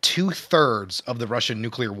out like 2/3 of the Russian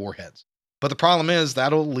nuclear warheads. But the problem is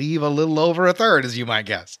that'll leave a little over a third, as you might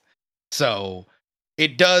guess. So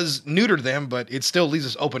it does neuter them, but it still leaves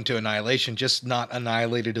us open to annihilation, just not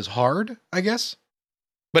annihilated as hard, I guess.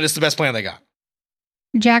 But it's the best plan they got.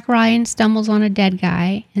 Jack Ryan stumbles on a dead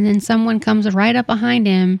guy, and then someone comes right up behind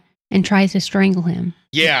him and tries to strangle him.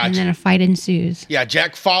 Yeah. And then a fight ensues. Yeah,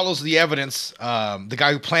 Jack follows the evidence. The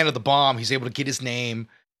guy who planted the bomb, he's able to get his name,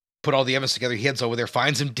 put all the evidence together. He heads over there,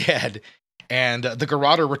 finds him dead. And the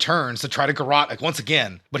garroter returns to try to garrote once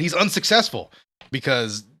again. But he's unsuccessful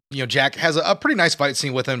because, Jack has a pretty nice fight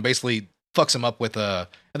scene with him. Basically fucks him up with I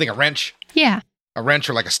think a wrench. Yeah. A wrench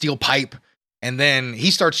or like a steel pipe. And then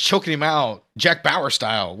he starts choking him out, Jack Bauer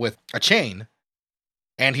style, with a chain.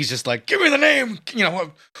 And he's just like, give me the name.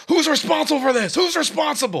 Who's responsible for this? Who's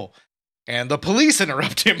responsible? And the police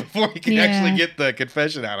interrupt him before he can actually get the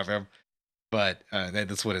confession out of him. But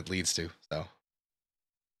that's what it leads to. So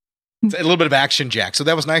it's a little bit of action, Jack. So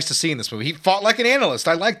that was nice to see in this movie. He fought like an analyst.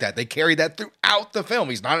 I like that. They carried that throughout the film.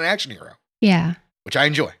 He's not an action hero. Yeah. Which I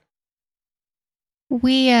enjoy.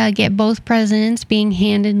 We get both presidents being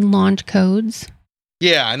handed launch codes.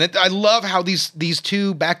 Yeah, and I love how these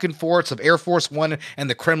two back and forths of Air Force One and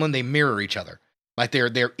the Kremlin, they mirror each other. Like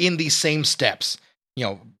they're in these same steps. We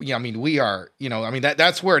are,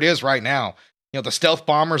 that's where it is right now. The stealth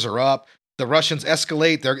bombers are up. The Russians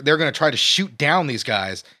escalate. They're going to try to shoot down these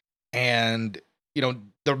guys. And, the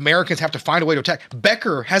Americans have to find a way to attack.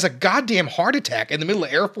 Becker has a goddamn heart attack in the middle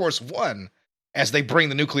of Air Force One as they bring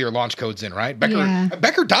the nuclear launch codes in, right?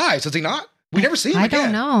 Becker dies, does he not? We never see him again. I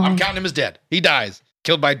don't know. I'm counting him as dead. He dies.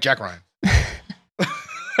 Killed by Jack Ryan.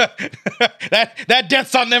 that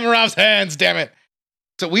death's on Nemirov's hands, damn it.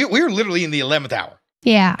 So we're literally in the 11th hour.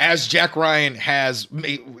 Yeah. As Jack Ryan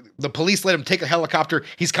the police let him take a helicopter,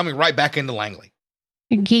 he's coming right back into Langley.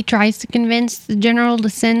 He tries to convince the general to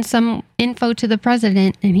send some info to the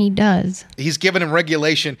president, and he does. He's given him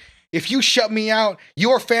regulation. If you shut me out,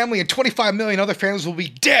 your family and 25 million other families will be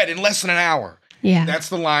dead in less than an hour. Yeah. That's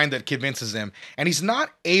the line that convinces him. And he's not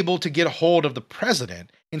able to get a hold of the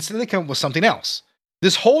president. Instead, they come up with something else.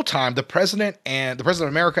 This whole time, the president of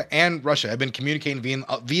America and Russia have been communicating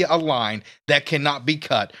via a line that cannot be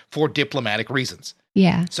cut for diplomatic reasons.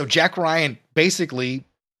 Yeah. So Jack Ryan basically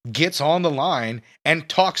gets on the line and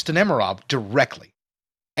talks to Nemirov directly.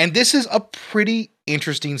 And this is a pretty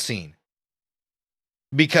interesting scene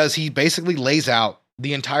because he basically lays out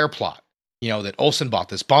the entire plot. That Olsen bought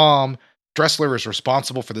this bomb. Dressler is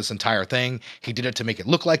responsible for this entire thing. He did it to make it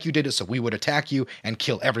look like you did it so we would attack you and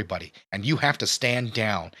kill everybody. And you have to stand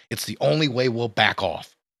down. It's the only way we'll back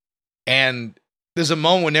off. And there's a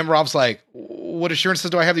moment when Nemirov's like, what assurances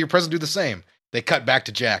do I have that your president do the same? They cut back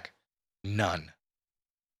to Jack. None.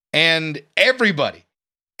 And everybody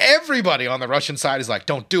on the Russian side is like,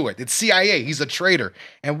 don't do it. It's CIA. He's a traitor.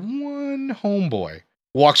 And one homeboy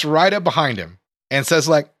walks right up behind him and says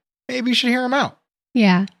like, maybe you should hear him out.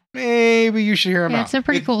 Yeah. Maybe you should hear him out. It's a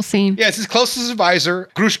pretty cool scene. Yeah, it's his closest advisor,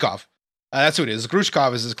 Grushkov. That's who it is.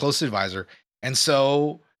 Grushkov is his closest advisor. And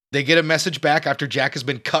so they get a message back after Jack has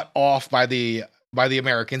been cut off by the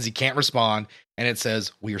Americans. He can't respond. And it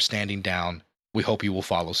says, we are standing down. We hope you will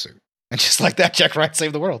follow suit. And just like that, Jack Ryan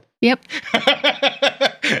saved the world. Yep.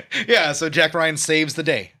 Yeah, so Jack Ryan saves the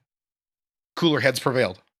day. Cooler heads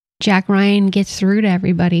prevailed. Jack Ryan gets through to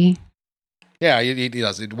everybody. Yeah, he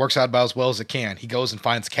does. It works out about as well as it can. He goes and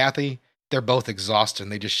finds Kathy. They're both exhausted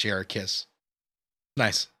and they just share a kiss.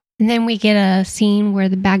 Nice. And then we get a scene where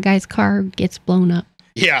the bad guy's car gets blown up.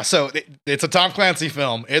 Yeah, so it's a Tom Clancy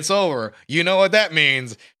film. It's over. You know what that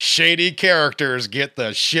means. Shady characters get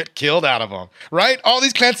the shit killed out of them, right? All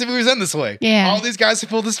these Clancy movies end this way. Yeah. All these guys who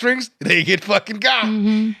pull the strings, they get fucking got.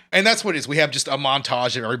 Mm-hmm. And that's what it is. We have just a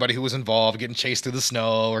montage of everybody who was involved getting chased through the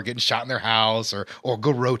snow or getting shot in their house or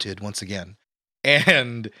garroted once again.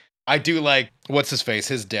 And I do like, what's his face?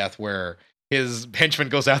 His death where his henchman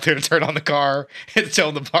goes out there to turn on the car and tell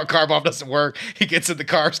him the car bomb doesn't work. He gets in the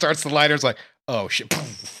car, starts the lighter. It's like, oh shit.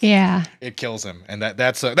 Yeah. It kills him. And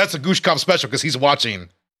that's a Gushkov special because he's watching.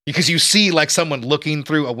 Because you see like someone looking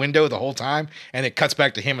through a window the whole time and it cuts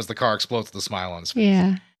back to him as the car explodes with a smile on his face.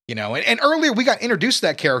 Yeah. You know, and earlier we got introduced to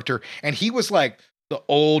that character and he was like the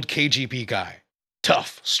old KGB guy.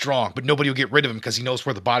 Tough, strong, but nobody will get rid of him because he knows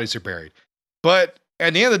where the bodies are buried. But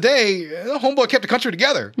at the end of the day, the homeboy kept the country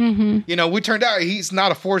together. Mm-hmm. You know, we turned out he's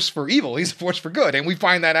not a force for evil. He's a force for good. And we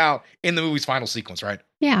find that out in the movie's final sequence, right?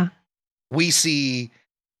 Yeah. We see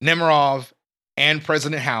Nemerov and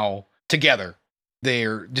President Howe together.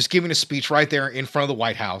 They're just giving a speech right there in front of the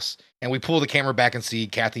White House. And we pull the camera back and see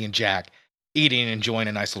Kathy and Jack eating and enjoying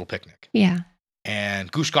a nice little picnic. Yeah.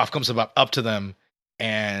 And Gushkov comes up to them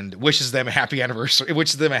and wishes them a happy anniversary,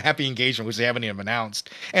 wishes them a happy engagement, which they haven't even announced,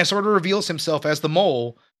 and sort of reveals himself as the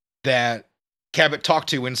mole that Cabot talked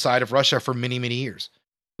to inside of Russia for many, many years,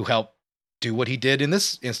 who helped do what he did in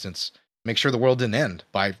this instance, make sure the world didn't end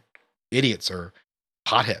by idiots or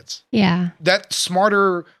hotheads. Yeah. That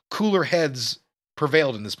smarter, cooler heads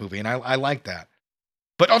prevailed in this movie, and I like that.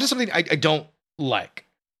 But also something I don't like,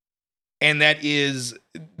 and that is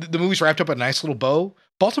the movie's wrapped up a nice little bow.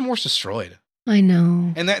 Baltimore's destroyed. I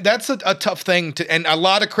know. And that's a tough thing to, and a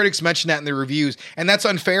lot of critics mention that in their reviews, and that's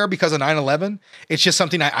unfair because of 9/11. It's just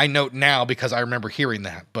something I note now because I remember hearing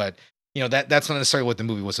that. But, you know, that's not necessarily what the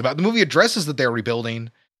movie was about. The movie addresses that they're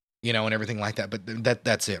rebuilding, you know, and everything like that, but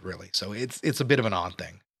that's it really. So it's a bit of an odd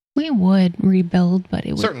thing. We would rebuild, but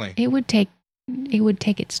it would Certainly. it would take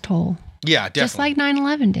its toll. Yeah, definitely. Just like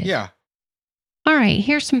 9/11 did. Yeah. All right,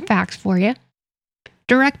 here's some facts for you.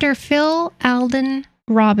 Director Phil Alden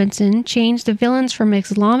Robinson changed the villains from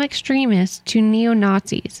Islamic extremists to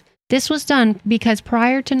neo-Nazis. This was done because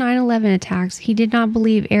prior to 9/11 attacks, he did not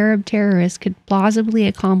believe Arab terrorists could plausibly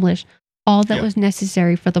accomplish all that was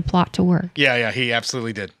necessary for the plot to work. Yeah, he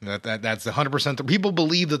absolutely did. That's 100%. The people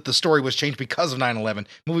believe that the story was changed because of 9/11.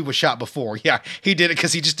 The movie was shot before. Yeah, he did it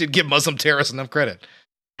because he just didn't give Muslim terrorists enough credit.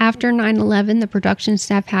 After 9/11, the production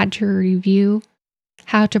staff had to review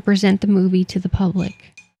how to present the movie to the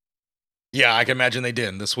public. Yeah, I can imagine they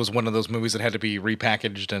did. This was one of those movies that had to be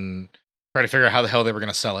repackaged and try to figure out how the hell they were going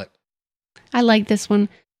to sell it. I like this one.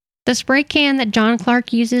 The spray can that John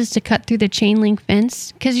Clark uses to cut through the chain link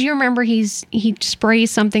fence, because you remember he sprays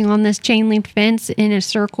something on this chain link fence in a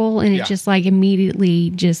circle, and it just like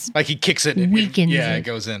immediately just like he kicks it, weakens it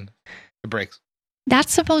goes in, it breaks.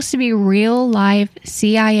 That's supposed to be real live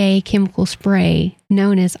CIA chemical spray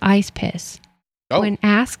known as ice piss. Oh. When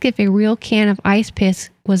asked if a real can of ice piss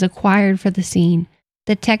was acquired for the scene,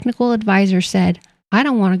 the technical advisor said, "I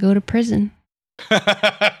don't want to go to prison."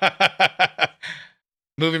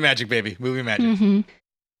 Movie magic, baby. Movie magic. Mm-hmm.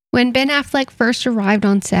 When Ben Affleck first arrived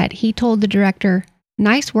on set, he told the director,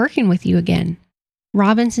 "Nice working with you again."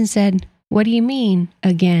 Robinson said, "What do you mean,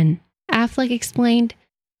 again?" Affleck explained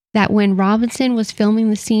that when Robinson was filming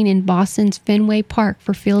the scene in Boston's Fenway Park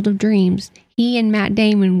for Field of Dreams, he and Matt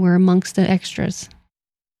Damon were amongst the extras.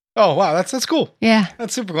 Oh, wow. That's cool. Yeah.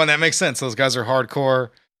 That's super cool. And that makes sense. Those guys are hardcore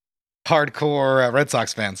Red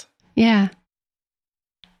Sox fans. Yeah.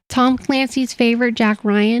 Tom Clancy's favorite Jack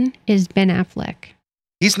Ryan is Ben Affleck.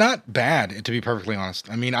 He's not bad, to be perfectly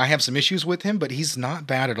honest. I mean, I have some issues with him, but he's not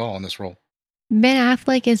bad at all in this role. Ben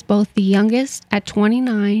Affleck is both the youngest at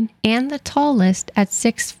 29 and the tallest at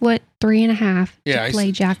 6'3.5" to play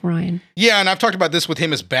Jack Ryan. Yeah, and I've talked about this with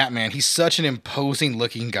him as Batman. He's such an imposing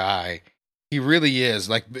looking guy. He really is.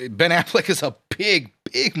 Like, Ben Affleck is a big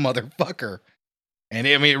motherfucker. And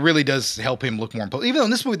I mean, it really does help him look more imposing. Even though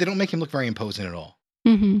in this movie, they don't make him look very imposing at all.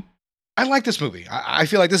 Mm-hmm. I like this movie. I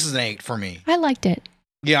feel like this is an 8 for me. I liked it.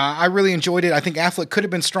 Yeah, I really enjoyed it. I think Affleck could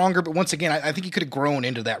have been stronger, but once again, I think he could have grown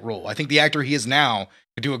into that role. I think the actor he is now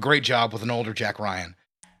could do a great job with an older Jack Ryan.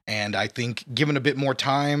 And I think given a bit more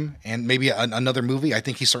time and maybe another movie, I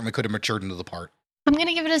think he certainly could have matured into the part. I'm going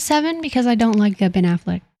to give it a 7 because I don't like Ben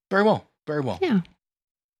Affleck. Very well. Very well. Yeah.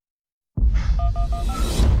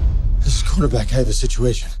 This is quarterback. I have a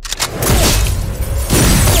situation.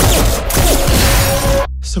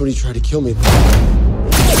 Somebody tried to kill me.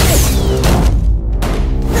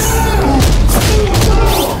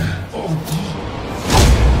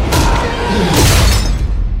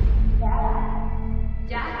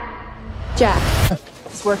 Jack.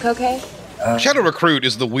 This work okay? Shadow Recruit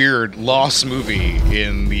is the weird lost movie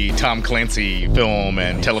in the Tom Clancy film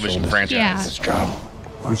and television franchise. Yeah. This job.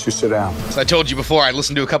 Why don't you sit down? So I told you before, I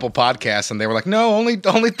listened to a couple podcasts and they were like, no, only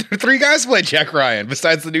 3 guys played Jack Ryan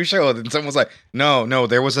besides the new show. And someone was like, no,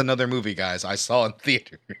 there was another movie, guys. I saw in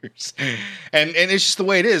theaters. and it's just the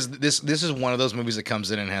way it is. This is one of those movies that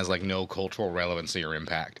comes in and has like no cultural relevancy or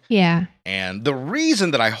impact. Yeah. And the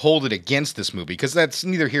reason that I hold it against this movie, because that's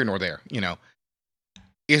neither here nor there,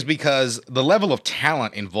 is because the level of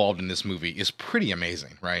talent involved in this movie is pretty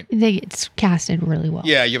amazing, right? It's casted really well.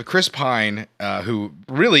 Yeah, you have Chris Pine, who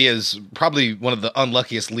really is probably one of the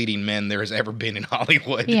unluckiest leading men there has ever been in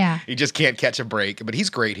Hollywood. Yeah. He just can't catch a break, but he's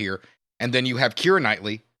great here. And then you have Keira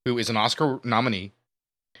Knightley, who is an Oscar nominee.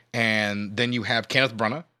 And then you have Kenneth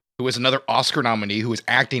Branagh, who is another Oscar nominee, who is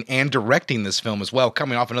acting and directing this film as well,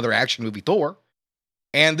 coming off another action movie, Thor.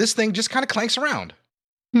 And this thing just kind of clanks around.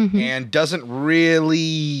 And doesn't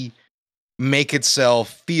really make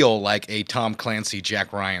itself feel like a Tom Clancy,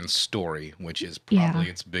 Jack Ryan story, which is probably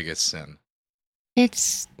its biggest sin.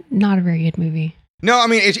 It's not a very good movie. No, I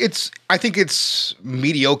mean, I think it's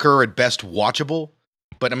mediocre at best watchable.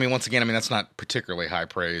 But I mean, once again, that's not particularly high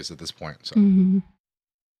praise at this point. So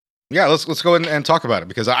yeah, let's go ahead and talk about it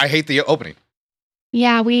because I hate the opening.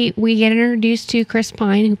 Yeah, we get introduced to Chris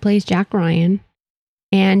Pine, who plays Jack Ryan.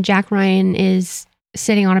 And Jack Ryan is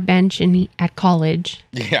sitting on a bench at college.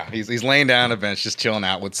 Yeah, he's laying down on a bench, just chilling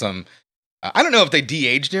out with some. I don't know if they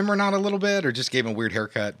de-aged him or not a little bit, or just gave him a weird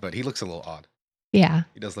haircut, but he looks a little odd. Yeah,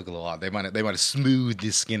 he does look a little odd. They might have smoothed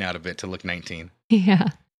his skin out a bit to look 19. Yeah,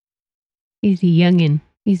 he's a youngin'.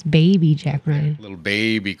 He's baby Jack Ryan. Little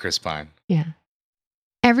baby Chris Pine. Yeah.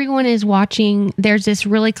 Everyone is watching. There's this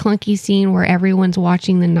really clunky scene where everyone's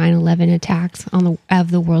watching the 9/11 attacks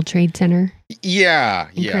of the World Trade Center. Yeah,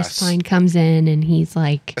 and Chris Pine comes in and he's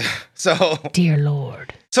like, "So, dear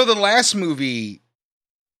Lord." So the last movie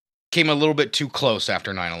came a little bit too close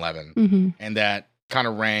after 9/11, and that kind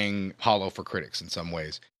of rang hollow for critics in some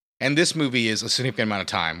ways. And this movie is a significant amount of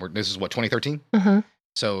time. This is what 2013.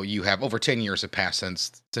 So you have over 10 years have passed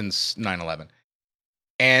since 9/11.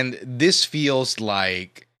 And this feels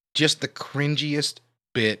like just the cringiest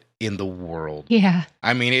bit in the world. Yeah.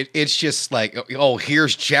 I mean, it's just like, oh,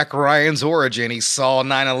 here's Jack Ryan's origin. He saw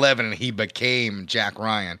 9/11 and he became Jack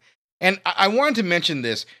Ryan. And I wanted to mention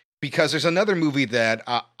this because there's another movie that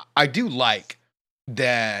I do like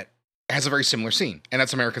that has a very similar scene, and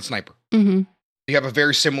that's American Sniper. You have a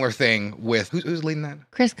very similar thing with, who's leading that?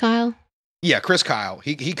 Chris Kyle. Yeah, Chris Kyle.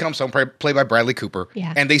 He comes home, played by Bradley Cooper,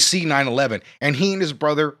 yeah. And they see 9/11, and he and his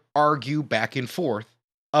brother argue back and forth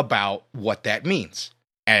about what that means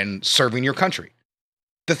and serving your country.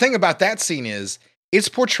 The thing about that scene is it's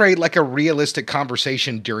portrayed like a realistic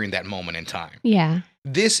conversation during that moment in time. Yeah.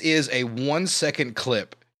 This is a 1-second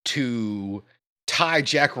clip to tie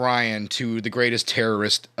Jack Ryan to the greatest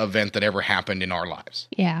terrorist event that ever happened in our lives.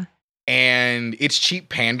 Yeah. And it's cheap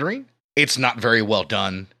pandering. It's not very well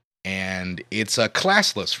done. And it's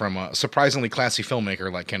classless from a surprisingly classy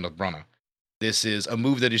filmmaker like Kenneth Branagh. This is a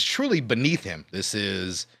move that is truly beneath him. This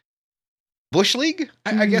is Bush League,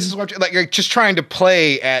 I guess is what like just trying to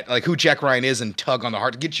play at like who Jack Ryan is and tug on the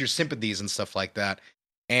heart to get your sympathies and stuff like that.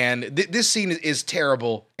 And this scene is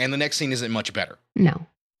terrible, and the next scene isn't much better. No.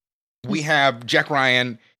 We have Jack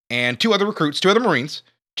Ryan and two other Marines.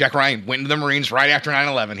 Jack Ryan went into the Marines right after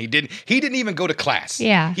 9/11. He didn't even go to class.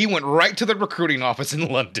 Yeah. He went right to the recruiting office in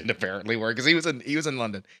London, apparently, because he was in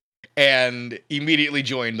London, and immediately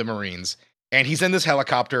joined the Marines. And he's in this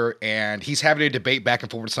helicopter, and he's having a debate back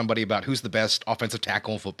and forth with somebody about who's the best offensive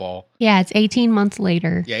tackle in football. Yeah, it's 18 months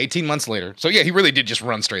later. Yeah, 18 months later. So yeah, he really did just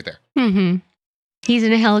run straight there. He's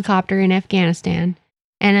in a helicopter in Afghanistan,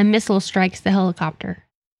 and a missile strikes the helicopter.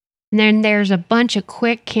 And then there's a bunch of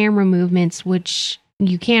quick camera movements, which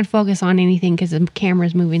you can't focus on anything because the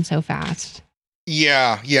camera's moving so fast.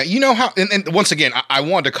 Yeah. You know how, and once again, I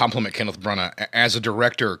wanted to compliment Kenneth Branagh as a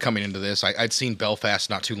director coming into this. I'd seen Belfast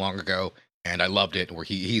not too long ago, and I loved it, where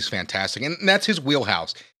he's fantastic. And that's his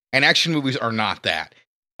wheelhouse. And action movies are not that.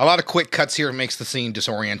 A lot of quick cuts here makes the scene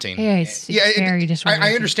disorienting. Yeah, it's very disorienting.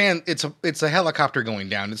 I understand it's a helicopter going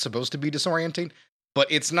down. It's supposed to be disorienting, but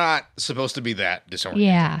it's not supposed to be that disorienting.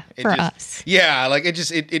 Yeah, us. Yeah, like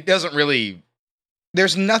it doesn't really.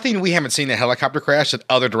 There's nothing we haven't seen in a helicopter crash that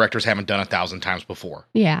other directors haven't done 1,000 times before.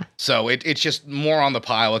 Yeah. So it's just more on the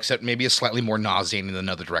pile, except maybe it's slightly more nauseating than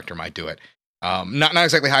another director might do it. Not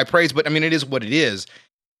exactly high praise, but I mean, it is what it is.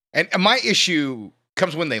 And my issue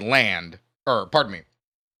comes when they land, or pardon me,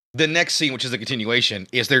 the next scene, which is the continuation,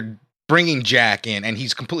 is they're bringing Jack in, and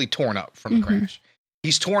he's completely torn up from the crash.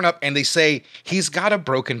 He's torn up, and they say he's got a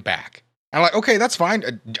broken back. I'm like, okay, that's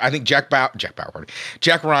fine. I think Jack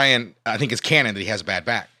Ryan, I think it's canon that he has a bad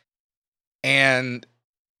back. And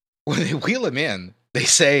when they wheel him in, they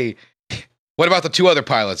say, what about the two other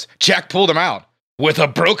pilots? Jack pulled him out with a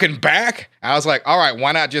broken back. I was like, all right,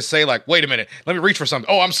 why not just say like, wait a minute, let me reach for something.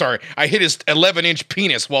 Oh, I'm sorry. I hit his 11-inch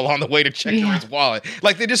penis while on the way to check his wallet.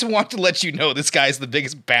 Like they just want to let you know this guy's the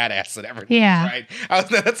biggest badass that ever did, right?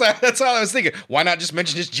 That's all I was thinking. Why not just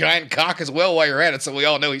mention his giant cock as well while you're at it so we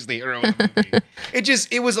all know he's the hero of the movie?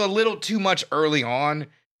 It was a little too much early on.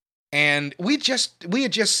 And we had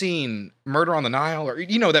just seen Murder on the Nile, or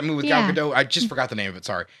that movie with Gal Gadot. I just forgot the name of it.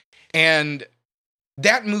 Sorry. And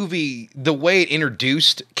that movie, the way it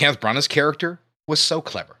introduced Kenneth Branagh's character was so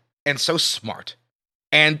clever and so smart.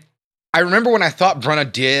 And I remember when I thought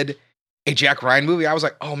Branagh did a Jack Ryan movie, I was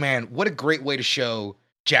like, oh man, what a great way to show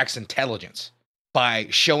Jack's intelligence by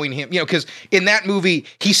showing him, because in that movie,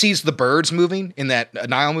 he sees the birds moving in that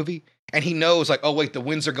Nile movie, and he knows like, oh wait, the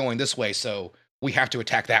winds are going this way, so we have to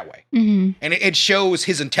attack that way. Mm-hmm. And it shows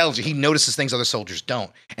his intelligence. He notices things other soldiers don't.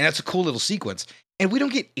 And that's a cool little sequence. And we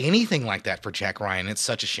don't get anything like that for Jack Ryan. It's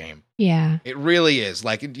such a shame. Yeah. It really is.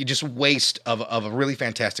 Like, you just waste of a really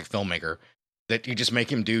fantastic filmmaker that you just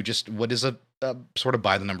make him do just what is a sort of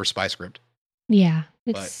by-the-numbers spy script. Yeah.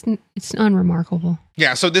 It's unremarkable.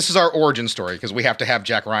 Yeah, so this is our origin story, because we have to have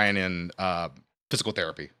Jack Ryan in physical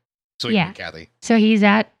therapy. So he can meet Kathy. So he's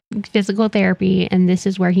at physical therapy, and this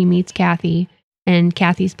is where he meets Kathy. And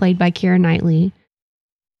Kathy's played by Keira Knightley.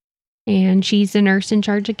 And she's the nurse in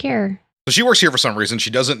charge of care. So she works here for some reason. She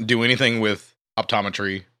doesn't do anything with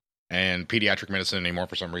optometry and pediatric medicine anymore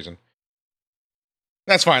for some reason.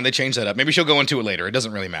 That's fine. They changed that up. Maybe she'll go into it later. It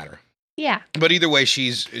doesn't really matter. Yeah. But either way, she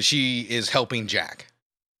is helping Jack.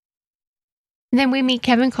 And then we meet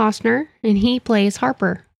Kevin Costner, and he plays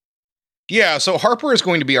Harper. Yeah, so Harper is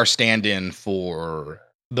going to be our stand-in for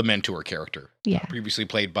the mentor character. Yeah. Previously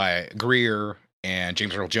played by Greer and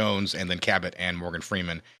James Earl Jones, and then Cabot and Morgan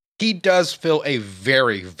Freeman. He does fill a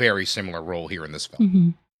very, very similar role here in this film. Mm-hmm.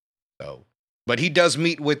 So, but he does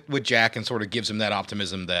meet with Jack and sort of gives him that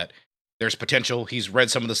optimism that there's potential. He's read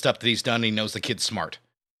some of the stuff that he's done, and he knows the kid's smart.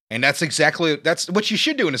 And that's what you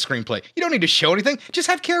should do in a screenplay. You don't need to show anything. Just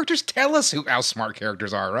have characters tell us how smart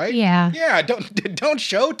characters are, right? Yeah. Yeah, don't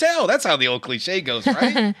show, tell. That's how the old cliche goes,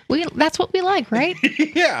 right? That's what we like, right?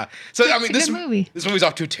 Yeah. So, this movie's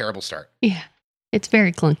off to a terrible start. Yeah. It's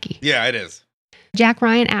very clunky. Yeah, it is. Jack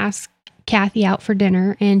Ryan asks Kathy out for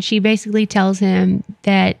dinner, and she basically tells him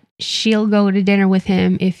that she'll go to dinner with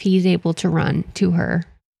him if he's able to run to her.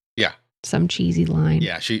 Yeah. Some cheesy line.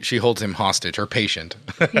 Yeah, she holds him hostage, her patient.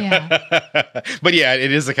 Yeah. But yeah,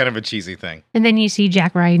 it is a kind of a cheesy thing. And then you see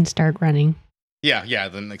Jack Ryan start running. Yeah.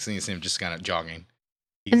 The next thing you see him just kind of jogging.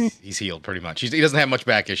 He's healed pretty much. He doesn't have much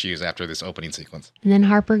back issues after this opening sequence. And then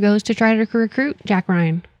Harper goes to try to recruit Jack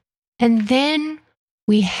Ryan. And then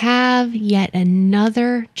we have yet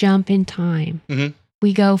another jump in time. Mm-hmm.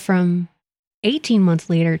 We go from 18 months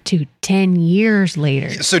later to 10 years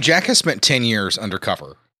later. So Jack has spent 10 years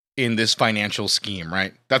undercover in this financial scheme,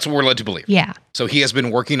 right? That's what we're led to believe. Yeah. So he has been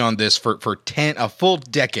working on this for a full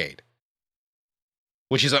decade,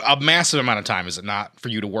 which is a massive amount of time, is it not, for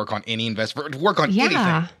you to work on any investment, work on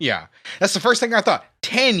anything? Yeah. That's the first thing I thought.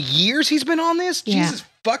 10 years he's been on this? Yeah. Jesus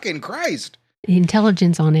fucking Christ. The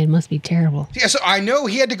intelligence on it must be terrible. Yeah, so I know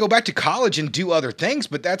he had to go back to college and do other things,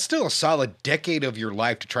 but that's still a solid decade of your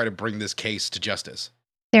life to try to bring this case to justice.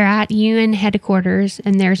 They're at UN headquarters,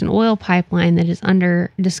 and there's an oil pipeline that is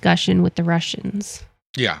under discussion with the Russians.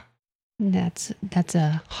 Yeah. That's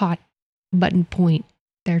a hot button point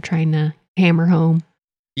they're trying to hammer home.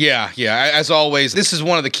 Yeah. As always, this is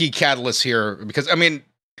one of the key catalysts here, because,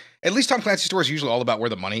 at least Tom Clancy's story is usually all about where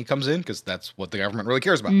the money comes in, because that's what the government really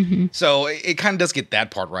cares about. Mm-hmm. So it kind of does get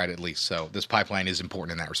that part right, at least. So this pipeline is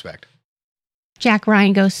important in that respect. Jack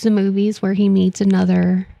Ryan goes to the movies where he meets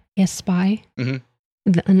another spy, mm-hmm.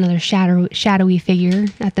 Another shadowy figure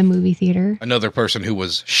at the movie theater. Another person who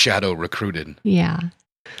was shadow recruited. Yeah.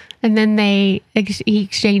 And then he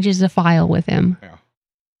exchanges a file with him. Yeah.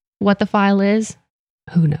 What the file is,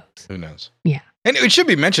 who knows? Yeah. And it should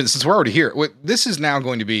be mentioned, since we're already here, this is now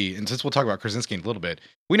going to be, and since we'll talk about Krasinski in a little bit,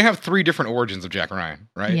 we now have 3 different origins of Jack Ryan,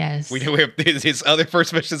 right? Yes. We have his other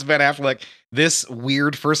first mission as Ben Affleck, this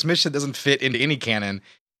weird first mission doesn't fit into any canon,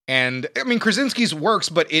 And I mean, Krasinski's works,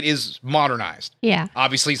 but it is modernized. Yeah.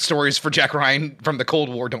 Obviously, stories for Jack Ryan from the Cold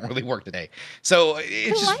War don't really work today. So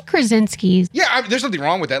it's just like Krasinski's. Yeah, there's nothing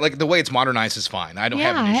wrong with that. Like the way it's modernized is fine. I don't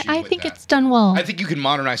have an issue I with think that. it's done well. I think you can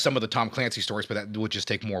modernize some of the Tom Clancy stories, but that would just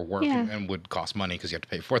take more work and would cost money because you have to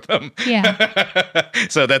pay for them. Yeah.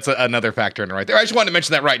 So that's another factor in right there. I just wanted to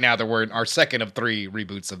mention that right now that we're in our second of 3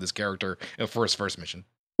 reboots of this character for his first mission.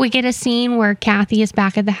 We get a scene where Kathy is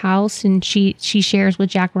back at the house and she shares with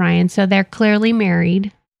Jack Ryan. So they're clearly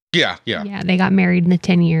married. Yeah. Yeah, they got married in the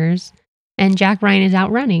 10 years. And Jack Ryan is out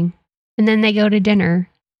running. And then they go to dinner.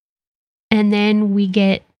 And then we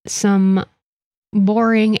get some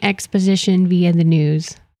boring exposition via the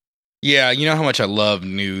news. Yeah, you know how much I love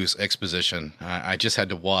news exposition. I just had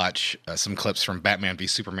to watch some clips from Batman v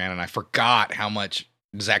Superman, and I forgot how much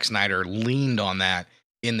Zack Snyder leaned on that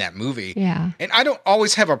in that movie. Yeah. And I don't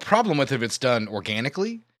always have a problem with if it's done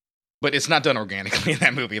organically, but it's not done organically in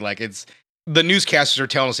that movie. Like the newscasters are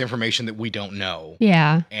telling us information that we don't know.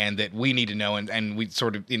 Yeah. And that we need to know. And we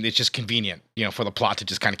sort of, it's just convenient, for the plot to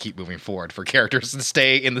just kind of keep moving forward, for characters to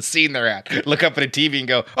stay in the scene they're at, look up at a TV and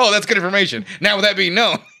go, oh, that's good information. Now with that being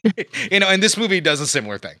known, and this movie does a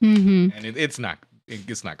similar thing. Mm-hmm. And it's not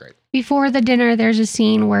great. Before the dinner, there's a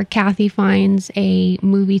scene where Kathy finds a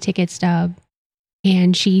movie ticket stub.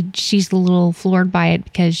 And she's a little floored by it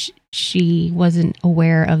because she wasn't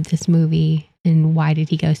aware of this movie and why did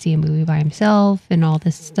he go see a movie by himself and all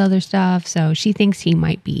this other stuff. So she thinks he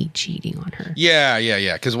might be cheating on her. Yeah.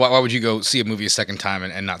 Because why would you go see a movie a second time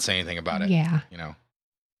and not say anything about it? Yeah.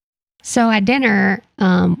 So at dinner,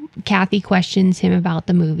 Kathy questions him about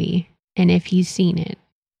the movie and if he's seen it.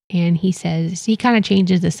 And he says, he kind of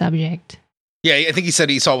changes the subject. Yeah, I think he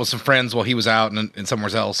said he saw it with some friends while he was out and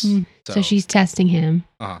somewhere else. So she's testing him.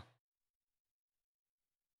 Uh-huh.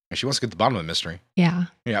 She wants to get to the bottom of the mystery. Yeah.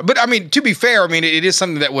 Yeah, but I mean, to be fair, it is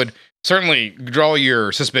something that would certainly draw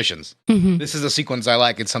your suspicions. Mm-hmm. This is a sequence I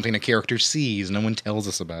like. It's something a character sees. No one tells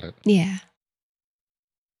us about it. Yeah.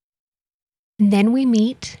 And then we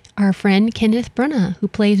meet our friend Kenneth Branagh, who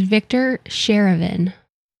plays Victor Sheridan.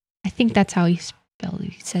 I think that's how he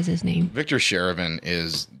says his name. Victor Sheridan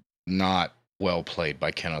is not well played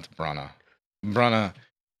by Kenneth Branagh.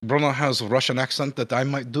 Branagh has a Russian accent that I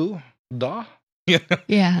might do. Da.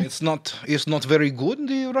 Yeah. It's not very good,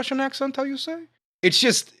 the Russian accent, how you say? It's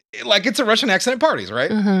just like it's a Russian accent at parties,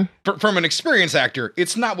 right? Uh-huh. From an experienced actor,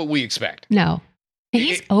 it's not what we expect. No.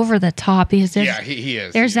 He's over the top. He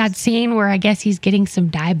is. There's that scene where I guess he's getting some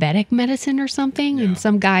diabetic medicine or something, and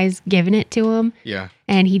some guy's giving it to him. Yeah.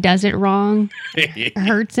 And he does it wrong. It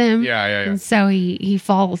hurts him. Yeah. And so he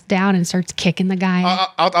falls down and starts kicking the guy.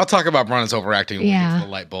 I'll talk about Branagh's overacting when we get to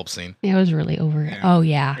the light bulb scene. It was really over. Yeah. Oh,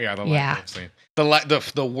 yeah. Yeah, the light bulb scene.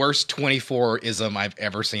 The worst 24-ism I've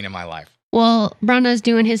ever seen in my life. Well, Branagh's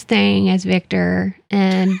doing his thing as Victor,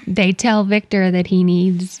 and they tell Victor that he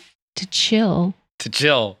needs to chill.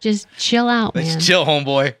 Just chill out, man. Let's chill,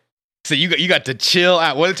 homeboy. So you got to chill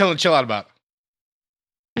out. What are they telling him to chill out about?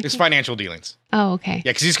 It's financial dealings. Oh, okay.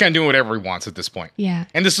 Yeah, because he's kind of doing whatever he wants at this point. Yeah.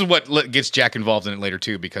 And this is what gets Jack involved in it later,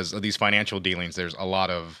 too, because of these financial dealings. There's a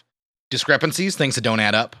lot of discrepancies, things that don't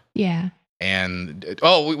add up. Yeah. And,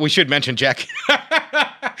 we should mention Jack.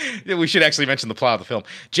 We should actually mention the plot of the film.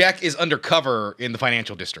 Jack is undercover in the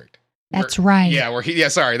financial district. That's right. Yeah,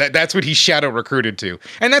 that's what he's shadow recruited to.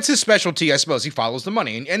 And that's his specialty, I suppose. He follows the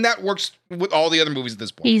money. And that works with all the other movies at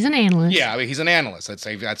this point. He's an analyst. Yeah, he's an analyst. That's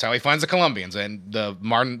how he finds the Colombians and the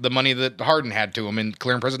money that Harden had to him in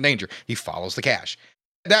Clear and Present Danger. He follows the cash.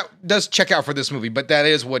 That does check out for this movie, but that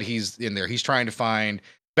is what he's in there. He's trying to find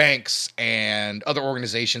banks and other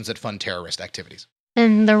organizations that fund terrorist activities.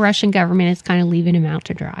 And the Russian government is kind of leaving him out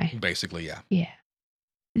to dry. Basically, yeah. Yeah.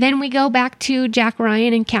 Then we go back to Jack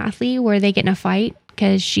Ryan and Kathy where they get in a fight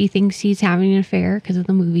because she thinks he's having an affair because of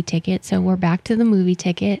the movie ticket. So we're back to the movie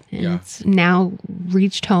ticket and it's now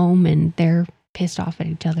reached home and they're pissed off at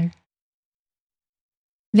each other.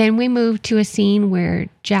 Then we move to a scene where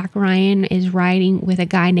Jack Ryan is riding with a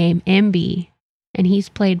guy named MB and he's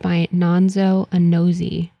played by Nonzo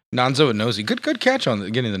Anozie. Nonzo Anozie. Good catch on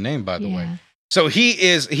getting the name, by the way. So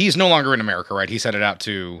he's no longer in America, right? He's headed out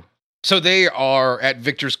to... So they are at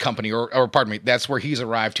Victor's company, or pardon me, that's where he's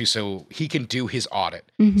arrived to so he can do his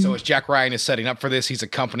audit. Mm-hmm. So as Jack Ryan is setting up for this, he's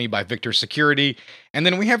accompanied by Victor's security. And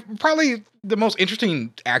then we have probably the most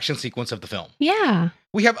interesting action sequence of the film. Yeah.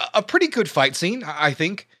 We have a pretty good fight scene, I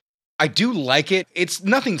think. I do like it. It's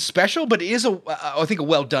nothing special, but it is I think a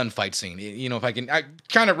well-done fight scene. If I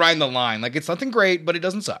kind of ride the line. Like, it's nothing great, but it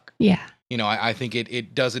doesn't suck. Yeah. I think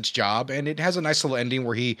it does its job, and it has a nice little ending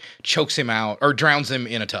where he chokes him out or drowns him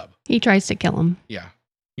in a tub. He tries to kill him. Yeah.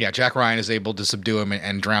 Yeah, Jack Ryan is able to subdue him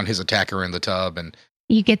and drown his attacker in the tub. And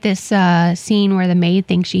You get this scene where the maid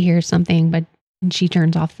thinks she hears something, but she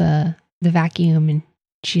turns off the vacuum and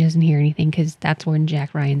she doesn't hear anything because that's when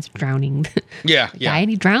Jack Ryan's drowning the yeah, guy, and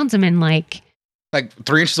he drowns him in like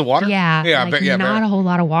 3 inches of water. yeah, not a whole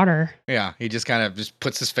lot of water. Yeah, he just kind of just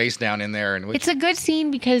puts his face down in there, and It's a good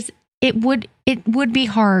scene because it would be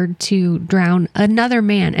hard to drown another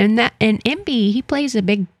man, and MB, he plays a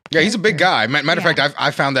big. Yeah, he's a big guy. Matter of fact,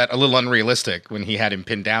 I found that a little unrealistic when he had him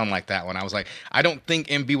pinned down like that. When I was like, I don't think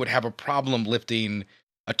MB would have a problem lifting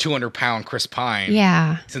a 200-pound Chris Pine.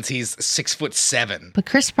 Yeah, since he's 6'7". But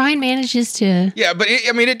Chris Pine manages to. Yeah, but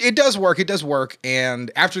it does work. It does work.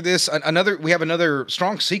 And after this, we have another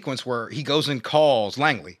strong sequence where he goes and calls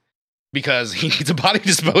Langley because he needs a body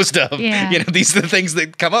disposed of. Yeah. These are the things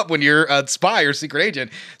that come up when you're a spy or secret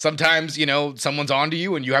agent. Sometimes, someone's onto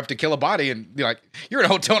you and you have to kill a body, and you're like, you're in a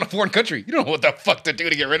hotel in a foreign country. You don't know what the fuck to do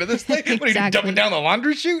to get rid of this thing. What are you dumping down the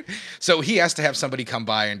laundry chute? So he has to have somebody come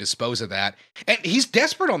by and dispose of that. And he's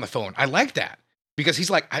desperate on the phone. I like that because he's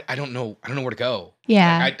like, I don't know where to go.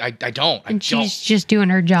 Yeah. I don't. And she's just doing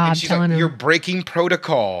her job, telling him. You're breaking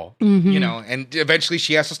protocol, and eventually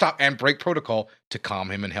she has to stop and break protocol to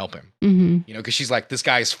calm him and help him. Mm-hmm. Because she's like, this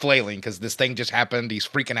guy is flailing because this thing just happened. He's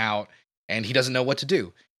freaking out and he doesn't know what to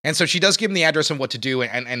do. And so she does give him the address and what to do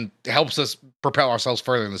and helps us propel ourselves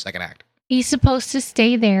further in the second act. He's supposed to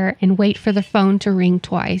stay there and wait for the phone to ring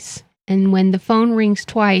twice. And when the phone rings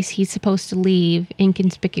twice, he's supposed to leave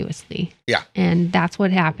inconspicuously. Yeah. And that's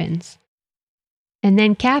what happens. And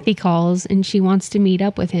then Kathy calls and she wants to meet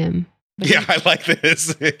up with him. Yeah, I like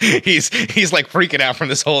this. He's like freaking out from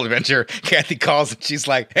this whole adventure. Kathy calls and she's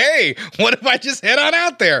like, "Hey, what if I just head on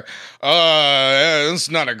out there?"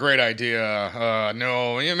 It's not a great idea.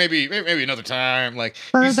 No, maybe another time. Like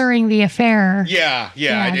furthering the affair. Yeah.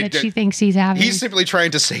 That she thinks he's having. He's simply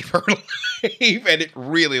trying to save her life, and it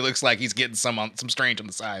really looks like he's getting some strange on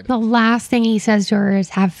the side. The last thing he says to her is,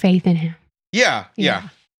 "Have faith in him." Yeah.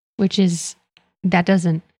 Which is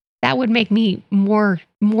that would make me more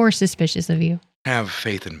suspicious of you. Have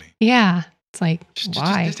faith in me. Yeah. It's like,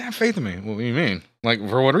 why? Just have faith in me. What do you mean? Like,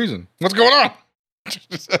 for what reason? What's going on?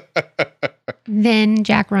 Then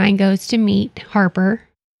Jack Ryan goes to meet Harper,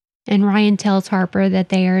 and Ryan tells Harper that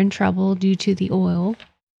they are in trouble due to the oil.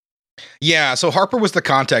 Yeah, so Harper was the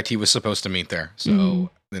contact he was supposed to meet there.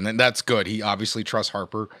 So, and then that's good. He obviously trusts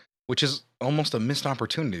Harper, which is almost a missed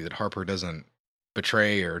opportunity that Harper doesn't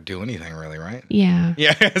betray or do anything really, right? Yeah.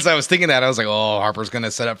 Yeah, as I was thinking that, I was like, oh, Harper's going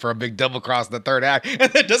to set up for a big double cross in the third act.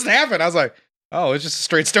 And it doesn't happen. I was like, oh, it's just a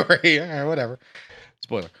straight story. All right, whatever.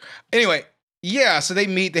 Spoiler. Anyway, yeah, so they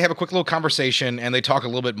meet, they have a quick little conversation, and they talk a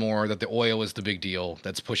little bit more that the oil is the big deal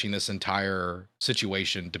that's pushing this entire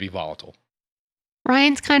situation to be volatile.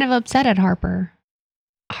 Ryan's kind of upset at Harper.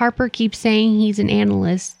 Harper keeps saying he's an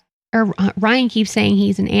analyst. Or Ryan keeps saying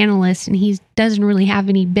he's an analyst and he doesn't really have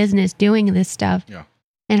any business doing this stuff. Yeah.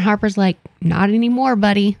 And Harper's like, not anymore,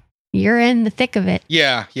 buddy. You're in the thick of it.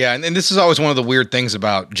 Yeah. And this is always one of the weird things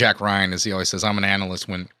about Jack Ryan is he always says, I'm an analyst,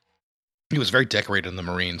 when he was very decorated in the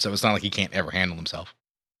Marines. So it's not like he can't ever handle himself.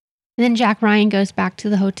 And then Jack Ryan goes back to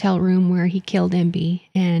the hotel room where he killed MB,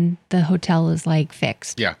 and the hotel is like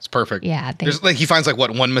fixed. Yeah, it's perfect. Yeah. There's like, he finds like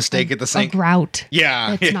one mistake at the sink. A grout.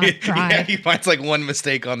 Yeah. It's not dry. Yeah, he finds like one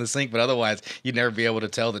mistake on the sink, but otherwise you'd never be able to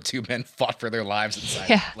tell the two men fought for their lives inside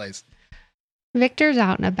the place. Victor's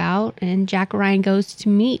out and about, and Jack Ryan goes to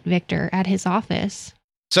meet Victor at his office.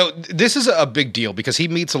 So this is a big deal because he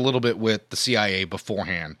meets a little bit with the CIA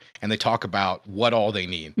beforehand, and they talk about what all they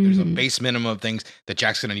need. There's a base minimum of things that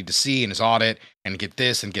Jack's going to need to see in his audit and get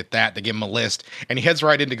this and get that. They give him a list, and he heads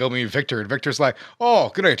right in to go meet Victor. And Victor's like, "Oh,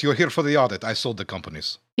 great, you're here for the audit. I sold the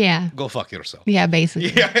companies. Yeah. Go fuck yourself." Yeah,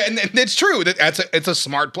 basically. Yeah, and it's true. It's a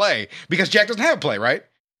smart play because Jack doesn't have a play, right?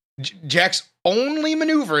 Jack's only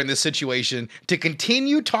maneuver in this situation to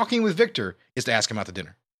continue talking with Victor is to ask him out to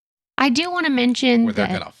dinner. I do want to mention where they're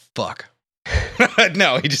gonna fuck.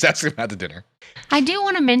 No, he just asked him out to dinner. I do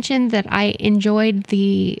want to mention that I enjoyed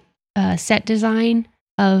the set design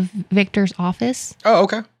of Victor's office. Oh,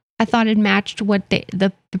 okay. I thought it matched what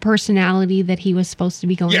the personality that he was supposed to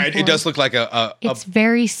be going for. Yeah, it does look like It's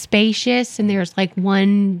very spacious, and there's like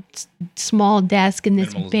one small desk in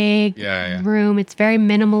this big room. It's very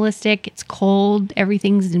minimalistic. It's cold.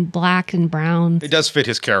 Everything's in black and browns. It does fit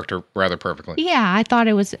his character rather perfectly. Yeah, I thought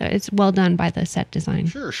it's well done by the set design.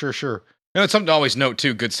 Sure. It's something to always note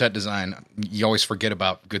too. Good set design. You always forget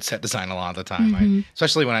about good set design a lot of the time.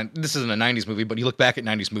 Especially when this isn't a '90s movie, but you look back at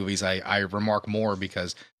 '90s movies, I remark more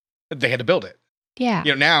because they had to build it. Yeah.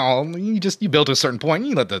 Now you build to a certain point and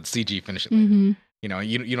you let the CG finish it later. You know,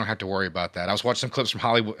 you don't have to worry about that. I was watching some clips from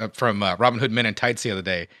Hollywood from Robin Hood Men in Tights the other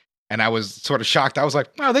day, and I was sort of shocked. I was like,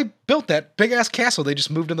 wow, they built that big ass castle. They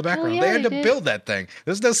just moved in the background. yeah, they had to they did. build that thing.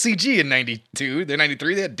 There's no CG in 92. They're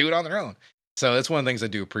 93. They had to do it on their own. So that's one of the things I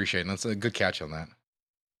do appreciate, and that's a good catch on that.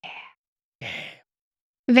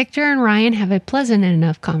 Victor and Ryan have a pleasant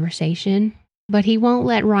enough conversation, but he won't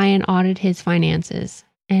let Ryan audit his finances,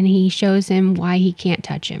 and he shows him why he can't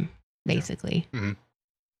touch him, basically. Yeah. Mm-hmm.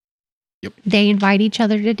 Yep. They invite each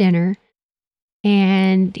other to dinner,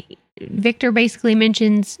 and Victor basically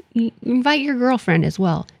mentions, "You invite your girlfriend as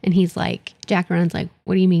well." And he's like, Jack Ryan's like,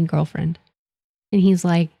 "What do you mean girlfriend?" And he's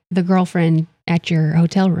like, "The girlfriend at your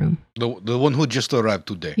hotel room." The one who just arrived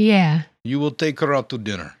today. Yeah. You will take her out to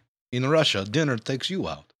dinner. In Russia, dinner takes you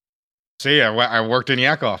out. See, I worked in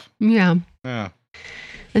Yakov. Yeah. Yeah.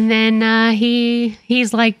 And then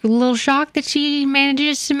he's like a little shocked that she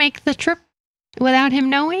manages to make the trip without him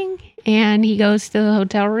knowing. And he goes to the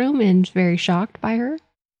hotel room and is very shocked by her.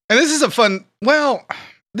 And this is a fun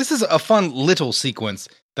little sequence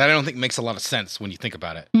that I don't think makes a lot of sense when you think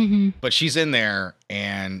about it. Mm-hmm. But she's in there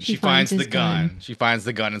and She she finds finds the his gun. gun. She finds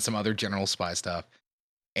the gun and some other general spy stuff.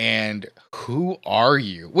 And who are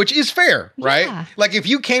you? Which is fair, right? Yeah. Like if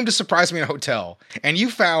you came to surprise me in a hotel and you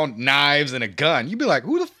found knives and a gun, you'd be like,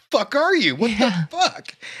 who the fuck are you? What Yeah. the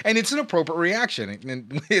fuck? And it's an appropriate reaction.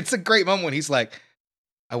 And it's a great moment when he's like,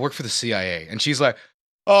 I work for the CIA. And she's like,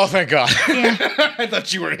 oh, thank God. Yeah. I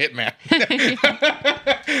thought you were a hitman.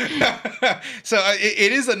 So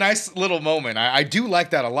it is a nice little moment. I do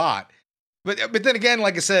like that a lot. But then again,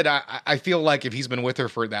 like I said, I feel like if he's been with her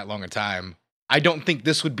for that long a time, I don't think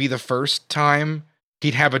this would be the first time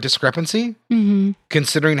he'd have a discrepancy, Mm-hmm.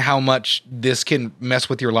 considering how much this can mess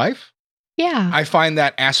with your life. Yeah. I find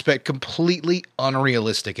that aspect completely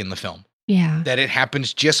unrealistic in the film. Yeah. That it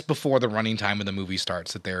happens just before the running time of the movie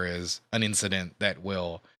starts, that there is an incident that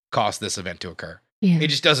will cause this event to occur. Yeah. It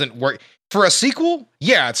just doesn't work. For a sequel,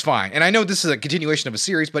 yeah, it's fine. And I know this is a continuation of a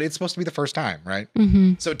series, but it's supposed to be the first time, right?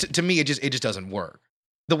 Mm-hmm. So to me, it just doesn't work.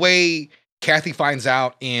 The way Kathy finds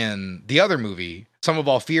out in the other movie, Sum of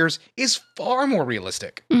All Fears, is far more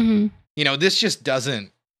realistic. Mm-hmm. You know, this just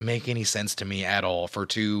doesn't make any sense to me at all for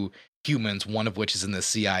two humans, one of which is in the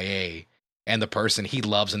CIA, and the person he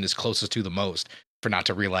loves and is closest to the most, for not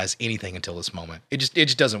to realize anything until this moment. It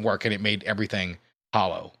just doesn't work, and it made everything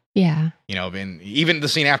hollow. Yeah. You know, and even the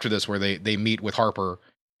scene after this where they meet with Harper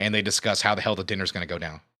and they discuss how the hell the dinner's going to go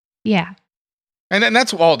down. Yeah. And then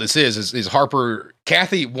that's all this is Harper.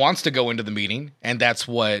 Kathy wants to go into the meeting, and that's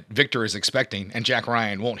what Victor is expecting. And Jack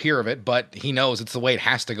Ryan won't hear of it, but he knows it's the way it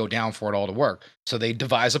has to go down for it all to work. So they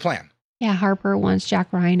devise a plan. Yeah. Harper wants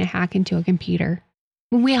Jack Ryan to hack into a computer.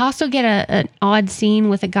 We also get an odd scene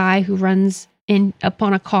with a guy who runs in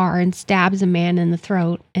upon a car and stabs a man in the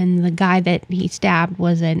throat. And the guy that he stabbed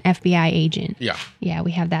was an FBI agent. Yeah. Yeah,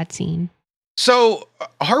 we have that scene. So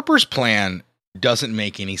Harper's plan doesn't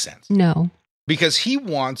make any sense No. because he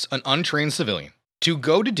wants an untrained civilian to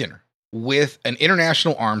go to dinner with an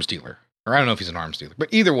international arms dealer. Or I don't know if he's an arms dealer, but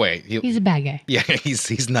either way, He's a bad guy. yeah,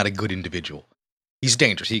 he's not a good individual. He's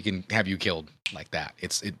dangerous. He can have you killed like that.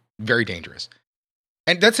 It's very dangerous.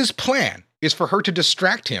 And that's his plan, is for her to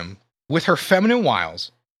distract him with her feminine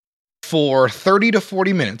wiles for 30 to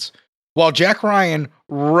 40 minutes while Jack Ryan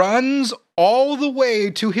runs all the way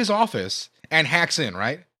to his office and hacks in,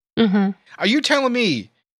 right? Mm-hmm. Are you telling me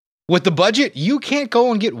with the budget, you can't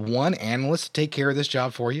go and get one analyst to take care of this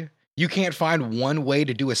job for you? You can't find one way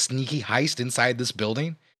to do a sneaky heist inside this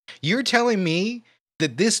building? You're telling me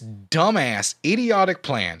that this dumbass, idiotic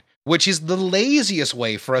plan, which is the laziest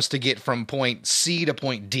way for us to get from point C to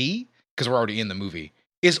point D, because we're already in the movie,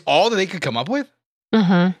 is all that they could come up with?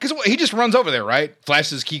 Uh-huh. Because he just runs over there, right?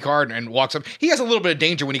 Flashes his key card and walks up. He has a little bit of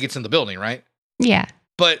danger when he gets in the building, right? Yeah.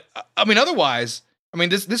 But, I mean, otherwise, I mean,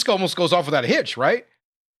 this almost goes off without a hitch, right?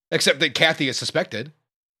 Except that Kathy is suspected.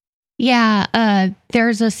 Yeah.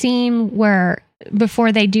 There's a scene where,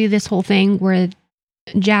 before they do this whole thing, where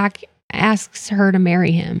Jack asks her to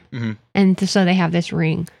marry him. Mhm. And so they have this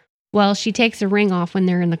ring. Well, she takes the ring off when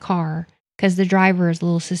they're in the car because the driver is a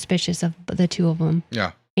little suspicious of the two of them.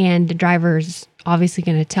 Yeah. And the driver's obviously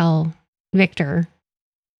going to tell Victor.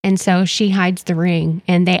 And so she hides the ring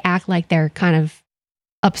and they act like they're kind of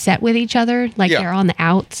upset with each other, like Yeah. they're on the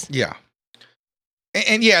outs. Yeah.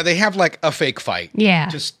 And yeah, they have like a fake fight. Yeah.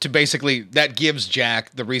 Just to basically, that gives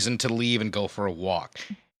Jack the reason to leave and go for a walk.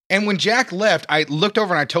 And when Jack left, I looked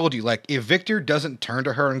over and I told you, like, if Victor doesn't turn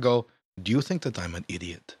to her and go, do you think that I'm an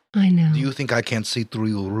idiot? I know. Do you think I can't see through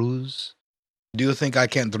your ruse? Do you think I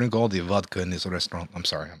can't drink all the vodka in this restaurant? I'm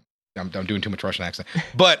sorry. I'm doing too much Russian accent.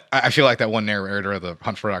 But I feel like that one narrator of the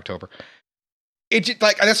Hunt for October. it just,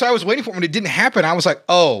 like, that's what I was waiting for. When it didn't happen, I was like,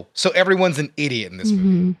 oh, so everyone's an idiot in this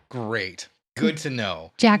movie. Great. Good to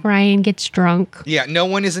know. Jack Ryan gets drunk. Yeah, no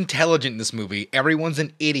one is intelligent in this movie. Everyone's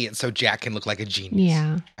an idiot, so Jack can look like a genius.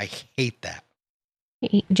 Yeah. I hate that.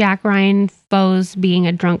 Jack Ryan foes being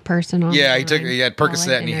a drunk person. He had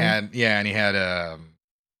Percocet and he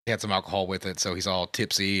had some alcohol with it, so he's all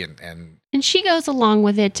tipsy and she goes along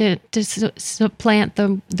with it to supplant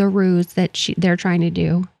the ruse that they're trying to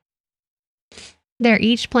do. They're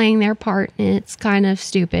each playing their part, and it's kind of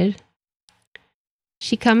stupid.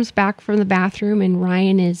 She comes back from the bathroom, and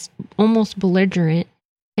Ryan is almost belligerent,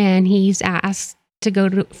 and he's asked to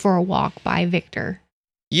go for a walk by Victor.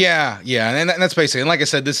 Yeah, and that's basically, and like I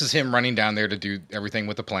said, this is him running down there to do everything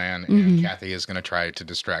with the plan, and Kathy is going to try to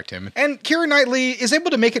distract him. And Keira Knightley is able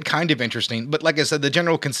to make it kind of interesting, but like I said, the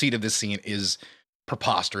general conceit of this scene is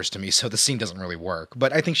preposterous to me, so the scene doesn't really work,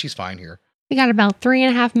 but I think she's fine here. We got about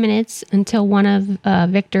 3.5 minutes until one of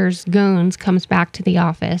Victor's goons comes back to the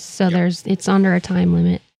office. So it's under a time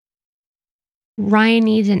limit. Ryan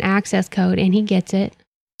needs an access code, and he gets it.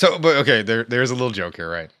 So, but okay, there's a little joke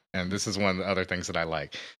here, right? And this is one of the other things that I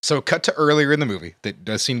like. So, cut to earlier in the movie,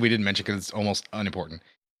 the scene we didn't mention because it's almost unimportant.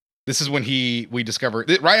 This is when we discover,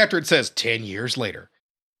 right after it says 10 years later,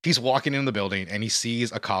 he's walking in the building and he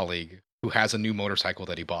sees a colleague who has a new motorcycle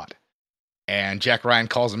that he bought. And Jack Ryan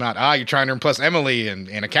calls him out. You're trying to impress Emily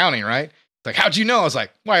in accounting, right? It's like, how'd you know? I was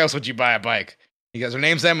like, why else would you buy a bike? He goes, her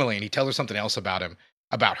name's Emily. And he tells her something else about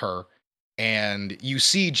her. And you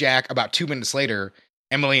see Jack about 2 minutes later,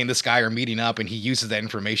 Emily and this guy are meeting up, and he uses that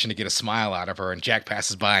information to get a smile out of her. And Jack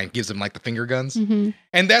passes by and gives him like the finger guns. Mm-hmm.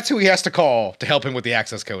 And that's who he has to call to help him with the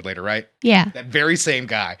access code later, right? Yeah. That very same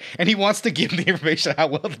guy. And he wants to give him the information on how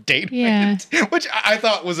well the date went, which I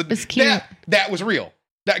thought was cute. That was real.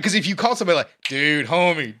 Because if you call somebody like, dude,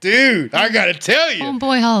 homie, dude, I got to tell you.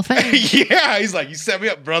 Homeboy Hall of Fame. Yeah, he's like, you set me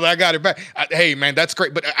up, brother. I got it back. Hey, man, that's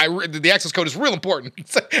great. But the access code is real important.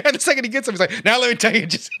 And the second he gets him, he's like, now let me tell you,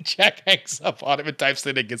 just Jack hangs up on him and types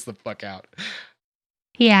in and gets the fuck out.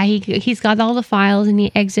 Yeah, he's got all the files and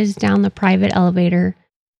he exits down the private elevator.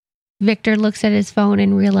 Victor looks at his phone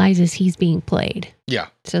and realizes he's being played. Yeah.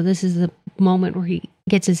 So this is the moment where he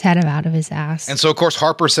gets his head out of his ass. And so, of course,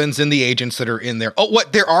 Harper sends in the agents that are in there. Oh,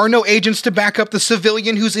 what? There are no agents to back up the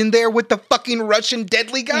civilian who's in there with the fucking Russian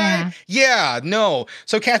deadly guy? Yeah, no.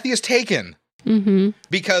 So Kathy is taken. Mm-hmm.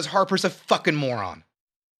 Because Harper's a fucking moron.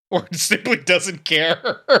 Or simply doesn't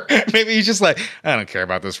care. Maybe he's just like, I don't care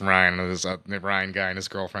about this Ryan guy and his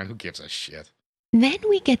girlfriend. Who gives a shit? Then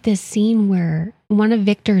we get this scene where one of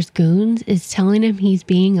Victor's goons is telling him he's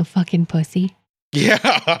being a fucking pussy. Yeah.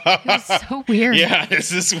 It's so weird. Yeah,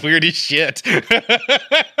 this is weird as shit.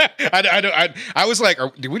 I was like,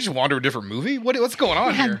 did we just wander a different movie? What's going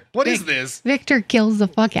on here? What is this? Victor kills the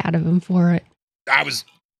fuck out of him for it. I was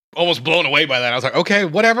almost blown away by that. I was like, okay,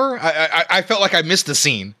 whatever. I felt like I missed a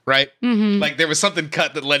scene, right? Mm-hmm. Like there was something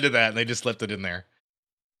cut that led to that, and they just left it in there.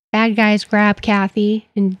 Bad guys grab Kathy,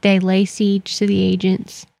 and they lay siege to the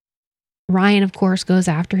agents. Ryan, of course, goes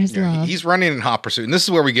after his love. He's running in hot pursuit, and this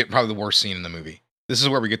is where we get probably the worst scene in the movie. This is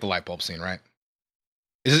where we get the light bulb scene, right?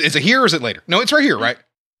 Is it here or is it later? No, it's right here, right?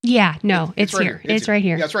 Yeah, no, it's right here. It's right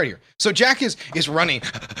here. Yeah, it's right here. So Jack is running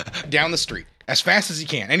down the street as fast as he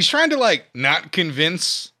can, and he's trying to like not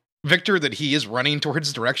convince Victor that he is running towards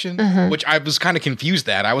his direction, which I was kind of confused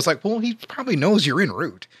at. I was like, well, he probably knows you're en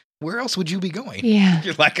route. Where else would you be going? Yeah.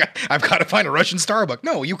 You're like, I've got to find a Russian Starbucks.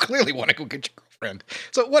 No, you clearly want to go get your girlfriend.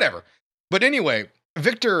 So whatever. But anyway,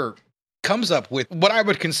 Victor comes up with what I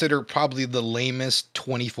would consider probably the lamest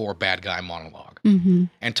 24 bad guy monologue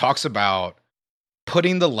and talks about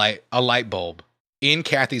putting a light bulb in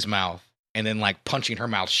Kathy's mouth and then like punching her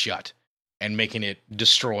mouth shut and making it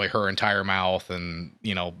destroy her entire mouth and,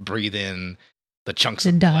 you know, breathe in the chunks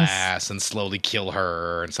of glass and slowly kill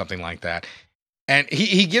her and something like that. And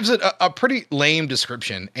he gives it a pretty lame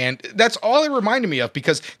description. And that's all it reminded me of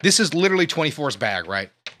because this is literally 24's bag, right?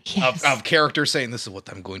 Yes. Of characters saying, this is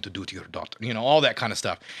what I'm going to do to your daughter. You know, all that kind of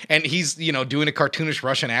stuff. And he's, you know, doing a cartoonish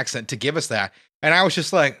Russian accent to give us that. And I was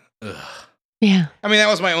just like, ugh. Yeah. I mean, that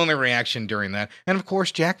was my only reaction during that. And of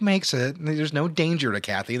course, Jack makes it. There's no danger to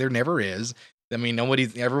Kathy. There never is. I mean,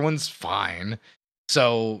 everyone's fine.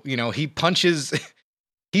 So, you know,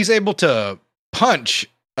 he's able to punch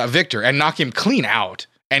Victor and knock him clean out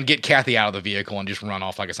and get Kathy out of the vehicle and just run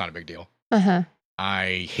off like it's not a big deal.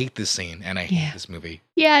 I hate this scene and I hate this movie.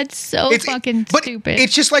 Yeah, it's fucking stupid.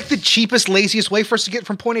 It's just like the cheapest, laziest way for us to get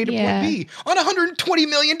from point A to point B on a $120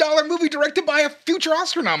 million movie directed by a future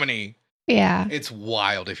Oscar nominee. Yeah. It's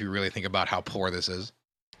wild if you really think about how poor this is.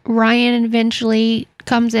 Ryan eventually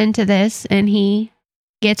comes into this and he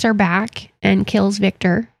gets her back and kills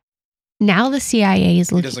Victor. Now the CIA is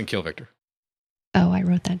He looking. doesn't kill Victor. Oh, I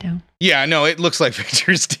wrote that down. Yeah, no, it looks like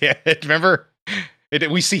Victor's dead. Remember?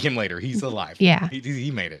 We see him later. He's alive. Yeah.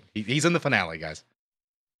 He made it. He's in the finale, guys.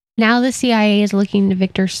 Now the CIA is looking to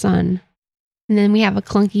Victor's son. And then we have a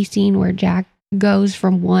clunky scene where Jack goes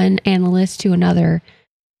from one analyst to another,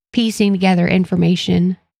 piecing together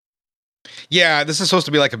information. Yeah, this is supposed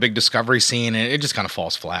to be like a big discovery scene, and it just kind of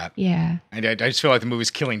falls flat. Yeah. I just feel like the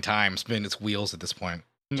movie's killing time, spinning its wheels at this point.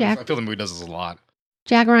 Jack- I feel the movie does this a lot.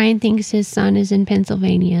 Jack Ryan thinks his son is in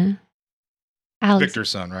Pennsylvania. Victor's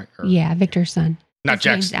son, right? Or- Yeah, Victor's son. Not His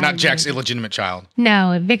Jack's. name's Not Jack's Alexander. illegitimate child.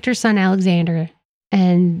 No, Victor's son Alexander,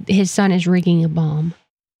 and his son is rigging a bomb.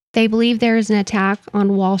 They believe there is an attack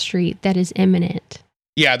on Wall Street that is imminent.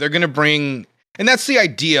 Yeah, they're gonna bring, and that's the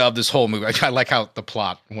idea of this whole movie. I like how the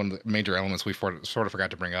plot, one of the major elements we sort of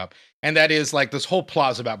forgot to bring up, and that is like this whole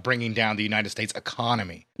plot is about bringing down the United States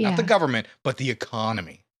economy, not the Yeah. government, but the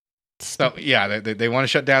economy. So yeah, they want to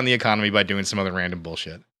shut down the economy by doing some other random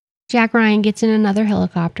bullshit. Jack Ryan gets in another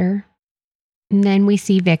helicopter, and then we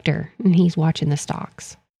see Victor, and he's watching the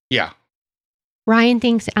stocks. Yeah, Ryan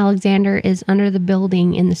thinks Alexander is under the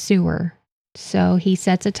building in the sewer, so he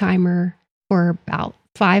sets a timer for about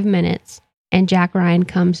 5 minutes, and Jack Ryan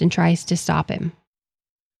comes and tries to stop him.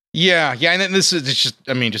 yeah, and then this is just,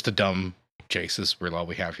 I mean, just a dumb chase. This is really all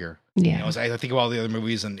we have here. Yeah. You know, as I think of all the other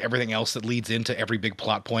movies and everything else that leads into every big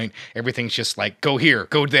plot point, everything's just like, go here,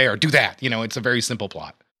 go there, do that. You know, it's a very simple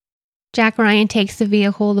plot. Jack Ryan takes the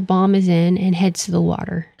vehicle the bomb is in and heads to the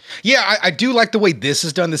water. Yeah, I do like the way this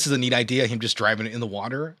is done. This is a neat idea, him just driving it in the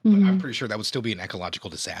water. But Mhm. I'm pretty sure that would still be an ecological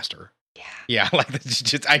disaster. Yeah. Yeah, like it's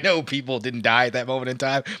just, I know people didn't die at that moment in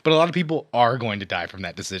time, but a lot of people are going to die from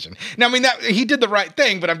that decision. Now, I mean, that he did the right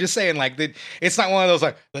thing, but I'm just saying, like, that it's not one of those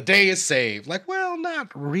like the day is saved. Like, well, not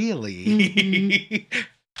really.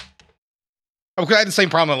 I had the same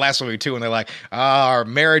problem in the last movie too, and they're like, our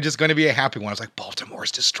marriage is going to be a happy one. I was like,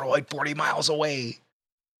 Baltimore's destroyed 40 miles away.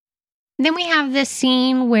 Then we have this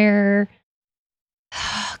scene where,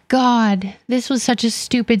 God, this was such a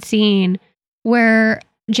stupid scene where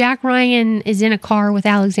Jack Ryan is in a car with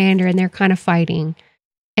Alexander and they're kind of fighting.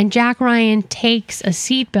 And Jack Ryan takes a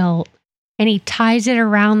seatbelt and he ties it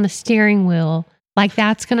around the steering wheel. Like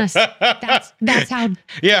that's how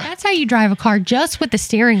you drive a car, just with the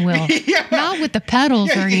steering wheel, Yeah. not with the pedals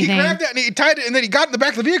or He anything. grabbed that and he tied it, and then he got in the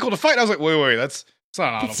back of the vehicle to fight. I was like, wait, it's not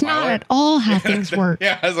an autopilot. It's not at all how things work.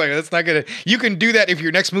 Yeah, I was like, that's not gonna. You can do that if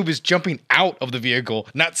your next move is jumping out of the vehicle,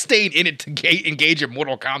 not staying in it to engage in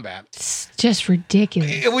Mortal Kombat. It's just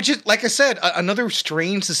ridiculous. Which is, like I said, another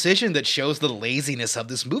strange decision that shows the laziness of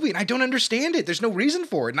this movie, and I don't understand it. There's no reason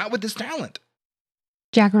for it, not with this talent.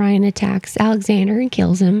 Jack Ryan attacks Alexander and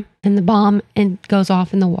kills him, and the bomb goes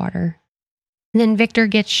off in the water. And then Victor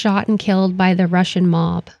gets shot and killed by the Russian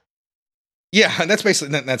mob. Yeah, and that's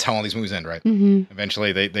basically that's how all these movies end, right? Mm-hmm.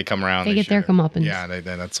 Eventually, they come around. They get their shoot. comeuppance. Yeah,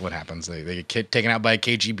 that's what happens. They get taken out by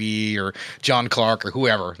KGB or John Clark or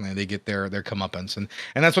whoever, and they get their comeuppance, and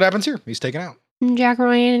that's what happens here. He's taken out. And Jack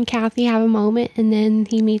Ryan and Kathy have a moment, and then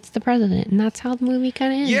he meets the president, and that's how the movie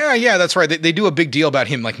kind of ends. Yeah, that's right. They do a big deal about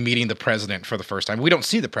him like meeting the president for the first time. We don't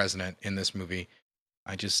see the president in this movie.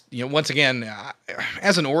 I just, once again,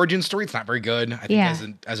 as an origin story, it's not very good. I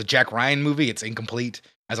think as a Jack Ryan movie, it's incomplete.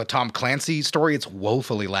 As a Tom Clancy story, it's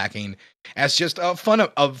woefully lacking. As just a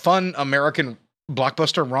fun American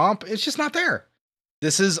blockbuster romp, it's just not there.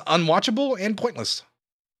 This is unwatchable and pointless.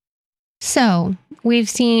 So, we've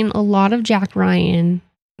seen a lot of Jack Ryan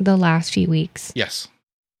the last few weeks. Yes.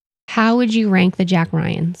 How would you rank the Jack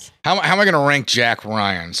Ryans? How am I going to rank Jack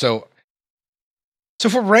Ryan? So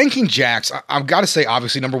for ranking Jacks, I've got to say,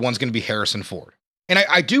 obviously, number one's going to be Harrison Ford. And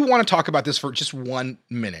I do want to talk about this for just 1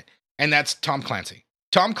 minute, and that's Tom Clancy.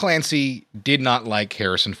 Tom Clancy did not like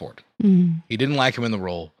Harrison Ford. Mm. He didn't like him in the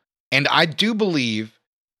role. And I do believe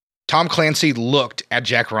Tom Clancy looked at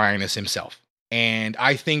Jack Ryan as himself. And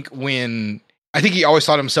I think he always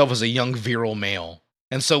thought of himself as a young, virile male.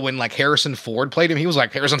 And so when like Harrison Ford played him, he was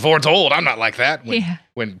like, Harrison Ford's old. I'm not like that.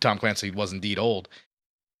 When Tom Clancy was indeed old.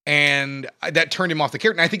 And that turned him off the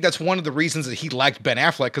character. And I think that's one of the reasons that he liked Ben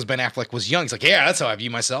Affleck, because Ben Affleck was young. He's like, yeah, that's how I view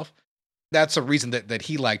myself. That's a reason that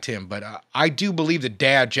he liked him. But I do believe that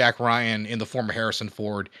Dad Jack Ryan in the form of Harrison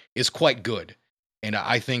Ford is quite good. And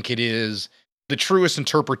I think it is the truest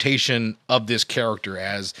interpretation of this character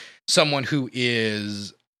as someone who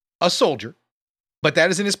is a soldier, but that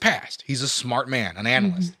is in his past. He's a smart man, an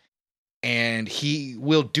analyst. Mm-hmm. And he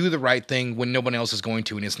will do the right thing when no one else is going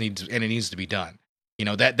to, and it needs to be done.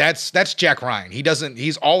 That's Jack Ryan.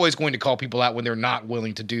 He's always going to call people out when they're not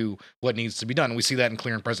willing to do what needs to be done. And we see that in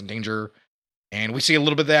Clear and Present Danger. And we see a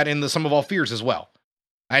little bit of that in the Sum of All Fears as well.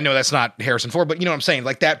 I know that's not Harrison Ford, but you know what I'm saying?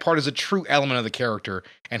 Like, that part is a true element of the character,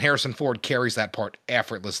 and Harrison Ford carries that part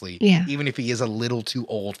effortlessly, even if he is a little too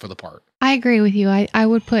old for the part. I agree with you. I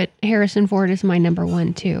would put Harrison Ford as my number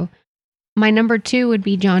 1 too. My number 2 would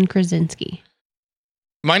be John Krasinski.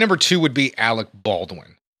 My number 2 would be Alec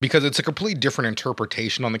Baldwin, because it's a completely different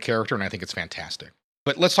interpretation on the character, and I think it's fantastic.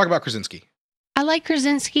 But let's talk about Krasinski. I like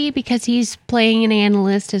Krasinski because he's playing an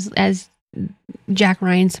analyst as Jack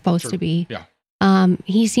Ryan's supposed to be. Yeah.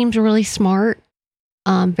 He seems really smart,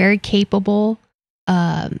 very capable.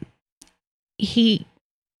 I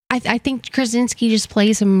think Krasinski just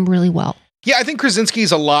plays him really well. Yeah, I think Krasinski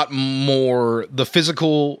is a lot more the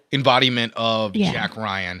physical embodiment of Jack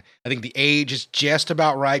Ryan. I think the age is just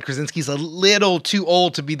about right. Krasinski's a little too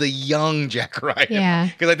old to be the young Jack Ryan. Yeah.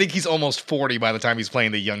 Because I think he's almost 40 by the time he's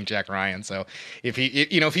playing the young Jack Ryan. So if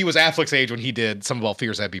he was Affleck's age when he did Sum of All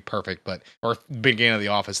Fears, that'd be perfect. Or beginning of The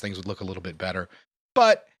Office, things would look a little bit better.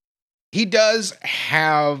 But he does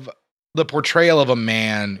have the portrayal of a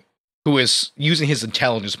man who is using his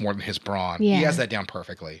intelligence more than his brawn. Yeah. He has that down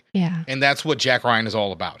perfectly. Yeah. And that's what Jack Ryan is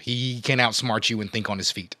all about. He can outsmart you and think on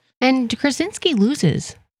his feet. And Krasinski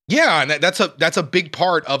loses. Yeah, and that's a big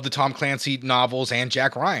part of the Tom Clancy novels and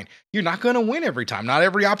Jack Ryan. You're not going to win every time. Not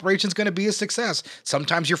every operation's going to be a success.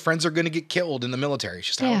 Sometimes your friends are going to get killed in the military. It's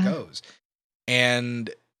just how it goes. And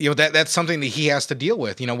that's something that he has to deal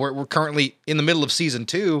with. We're currently in the middle of season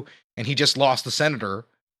 2, and he just lost the senator.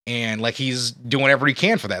 And like, he's doing whatever he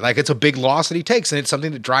can for that. Like, it's a big loss that he takes, and it's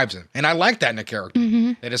something that drives him. And I like that in a character.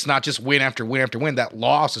 Mm-hmm. That it's not just win after win after win. That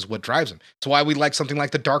loss is what drives him. That's why we like something like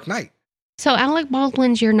The Dark Knight. So Alec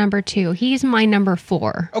Baldwin's your number 2. He's my number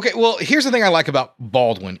 4. Okay, well, here's the thing I like about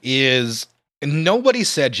Baldwin is nobody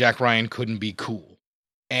said Jack Ryan couldn't be cool.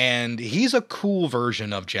 And he's a cool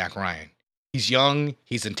version of Jack Ryan. He's young,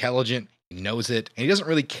 he's intelligent, he knows it, and he doesn't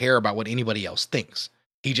really care about what anybody else thinks.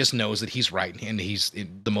 He just knows that he's right, and he's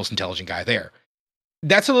the most intelligent guy there.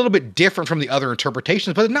 That's a little bit different from the other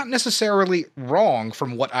interpretations, but not necessarily wrong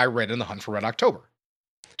from what I read in The Hunt for Red October.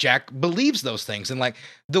 Jack believes those things. And like,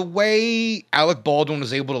 the way Alec Baldwin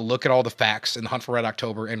was able to look at all the facts in The Hunt for Red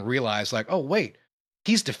October and realize, like, oh, wait,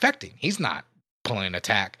 he's defecting. He's not pulling an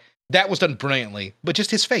attack. That was done brilliantly, but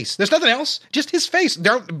just his face. There's nothing else. Just his face.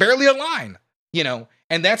 They're barely a line,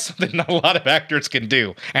 and that's something not a lot of actors can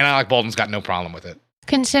do. And Alec Baldwin's got no problem with it.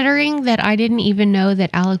 Considering that I didn't even know that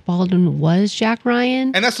Alec Baldwin was Jack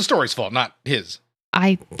Ryan. And that's the story's fault, not his.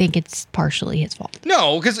 I think it's partially his fault.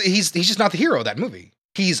 No, because he's just not the hero of that movie.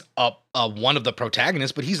 He's one of the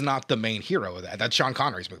protagonists, but he's not the main hero of that. That's Sean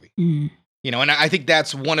Connery's movie. Mm. And I think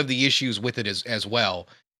that's one of the issues with it as well.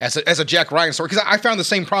 As a Jack Ryan story, because I found the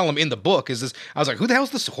same problem in the book. I was like, who the hell's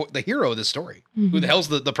the hero of this story? Mm-hmm. Who the hell's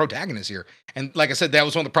the protagonist here? And like I said, that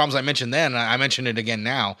was one of the problems I mentioned then. And I mentioned it again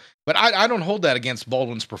now. But I don't hold that against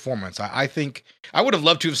Baldwin's performance. I think I would have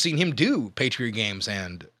loved to have seen him do Patriot Games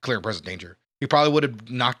and Clear and Present Danger. He probably would have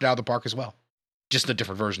knocked it out of the park as well. Just a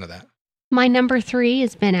different version of that. My number 3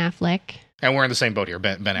 is Ben Affleck. And we're in the same boat here,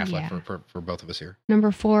 Ben Affleck for both of us here.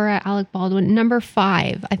 Number 4, Alec Baldwin. Number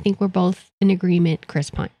 5, I think we're both in agreement, Chris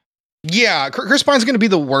Pine. Yeah, Chris Pine's going to be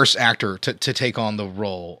the worst actor to take on the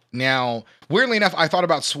role. Now, weirdly enough, I thought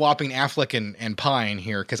about swapping Affleck and Pine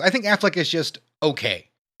here, because I think Affleck is just okay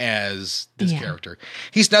as this character.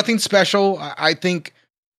 He's nothing special. I think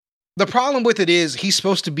the problem with it is he's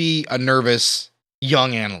supposed to be a nervous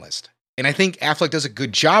young analyst. And I think Affleck does a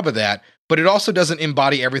good job of that, but it also doesn't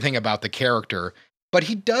embody everything about the character. But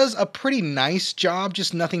he does a pretty nice job,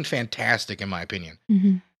 just nothing fantastic, in my opinion.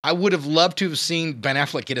 Mm-hmm. I would have loved to have seen Ben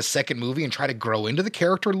Affleck get a second movie and try to grow into the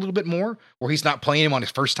character a little bit more, where he's not playing him on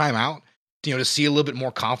his first time out, to see a little bit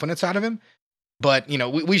more confidence out of him. But, we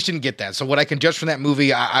just didn't get that. So what I can judge from that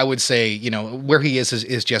movie, I would say, where he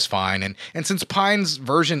is just fine. And since Pine's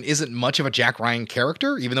version isn't much of a Jack Ryan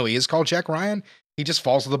character, even though he is called Jack Ryan, he just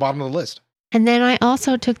falls to the bottom of the list. And then I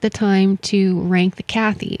also took the time to rank the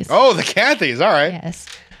Cathys. Oh, the Cathys. All right. Yes.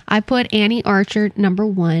 I put Annie Archer at number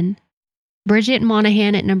 1. Bridget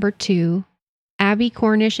Monahan at number 2, Abby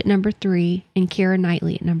Cornish at number 3, and Keira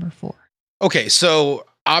Knightley at number 4. Okay, so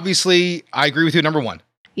obviously I agree with you, number 1.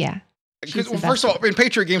 Yeah. First of all, in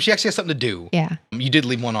Patriot Games, she actually has something to do. Yeah. You did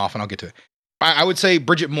leave one off, and I'll get to it. I would say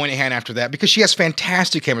Bridget Moynihan after that, because she has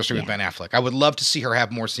fantastic chemistry with Ben Affleck. I would love to see her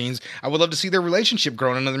have more scenes. I would love to see their relationship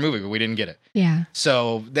grow in another movie, but we didn't get it. Yeah.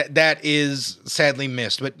 So that is sadly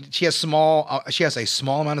missed. But she has a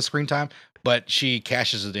small amount of screen time, but she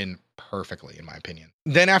cashes it in perfectly, in my opinion.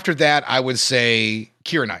 Then after that, I would say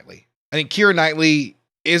Keira Knightley. I think Keira Knightley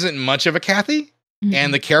isn't much of a Kathy,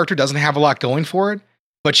 and the character doesn't have a lot going for it.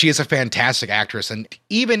 But she is a fantastic actress. And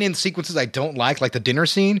even in sequences I don't like the dinner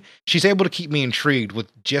scene, she's able to keep me intrigued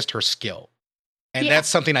with just her skill. And that's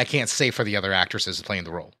something I can't say for the other actresses playing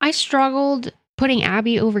the role. I struggled putting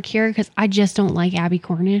Abby over Keira because I just don't like Abby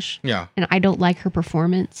Cornish. Yeah. And I don't like her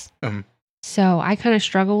performance. So I kind of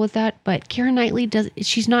struggle with that. But Keira Knightley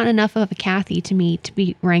she's not enough of a Kathy to me to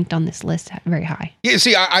be ranked on this list very high. Yeah,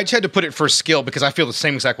 see, I just had to put it for skill because I feel the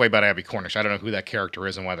same exact way about Abby Cornish. I don't know who that character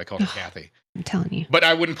is and why they call her Kathy. I'm telling you. But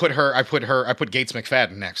I wouldn't put her, I put Gates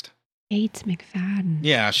McFadden next. Gates McFadden.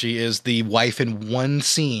 Yeah, she is the wife in one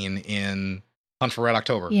scene in Hunt for Red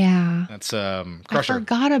October. Yeah. That's Crusher. I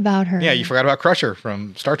forgot about her. Yeah, you forgot about Crusher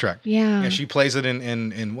from Star Trek. Yeah. Yeah, she plays it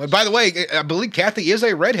in by the way, I believe Kathy is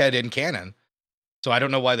a redhead in canon. So I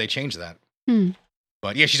don't know why they changed that.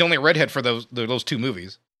 But yeah, she's only a redhead for those two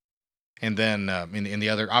movies. And then in the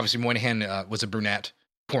other, obviously Moynihan was a brunette.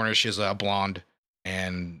 Cornish is a blonde.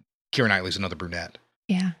 And Keira Knightley's another brunette.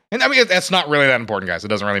 Yeah. And I mean, that's not really that important, guys. It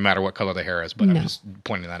doesn't really matter what color the hair is, but I'm just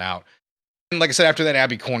pointing that out. And like I said, after that,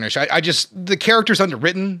 Abby Cornish, the character's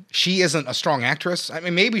underwritten. She isn't a strong actress. I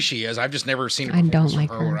mean, maybe she is. I've just never seen a performance from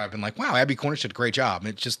her where I've been like, wow, Abby Cornish did a great job.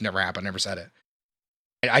 It just never happened. I never said it.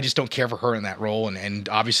 I just don't care for her in that role. And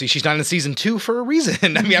obviously she's not in season 2 for a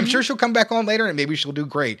reason. I mean, I'm sure she'll come back on later and maybe she'll do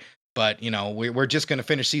great. But, we're just going to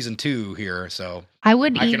finish season 2 here. So I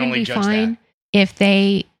would even be fine if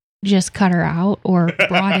they just cut her out or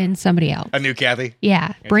brought in somebody else. A new Kathy?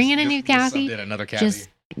 Yeah. Bring in a new Kathy. Another Kathy.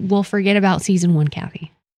 We'll forget about season 1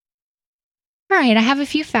 Kathy. All right. I have a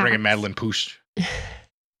few facts. Bring in Madeline Poosh.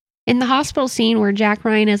 In the hospital scene where Jack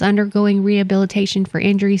Ryan is undergoing rehabilitation for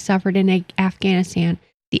injuries suffered in Afghanistan,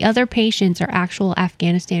 the other patients are actual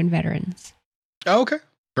Afghanistan veterans. Oh, okay.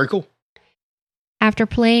 Very cool. After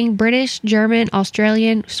playing British, German,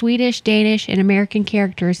 Australian, Swedish, Danish, and American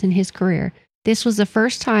characters in his career, this was the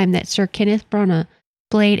first time that Sir Kenneth Branagh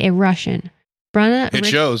played a Russian. It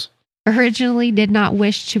shows. Originally did not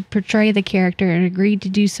wish to portray the character and agreed to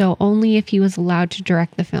do so only if he was allowed to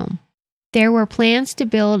direct the film. There were plans to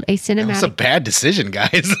build a cinematic... That's a bad decision,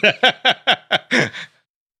 guys.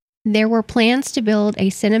 There were plans to build a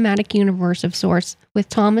cinematic universe of sorts, with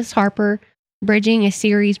Thomas Harper bridging a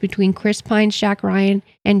series between Chris Pine's Jack Ryan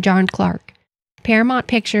and John Clark. Paramount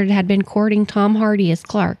Pictures had been courting Tom Hardy as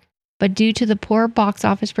Clark, but due to the poor box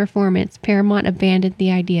office performance, Paramount abandoned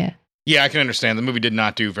the idea. Yeah, I can understand. The movie did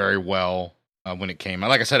not do very well when it came out.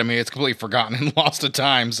 Like I said, I mean, it's completely forgotten and lost to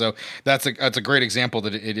time, so that's a great example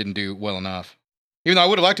that it didn't do well enough. Even though I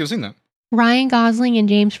would have liked to have seen that. Ryan Gosling and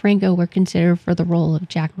James Franco were considered for the role of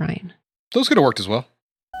Jack Ryan. Those could have worked as well.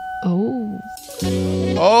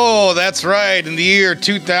 Oh, that's right. In the year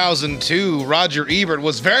 2002, Roger Ebert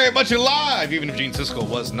was very much alive, even if Gene Siskel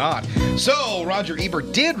was not. So, Roger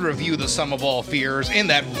Ebert did review The Sum of All Fears in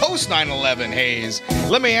that post 9/11 haze.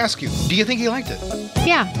 Let me ask you, do you think he liked it?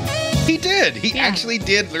 Yeah. He did. He actually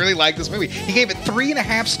did really like this movie. He gave it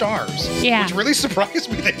 3.5 stars. Yeah. Which really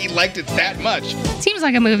surprised me that he liked it that much. Seems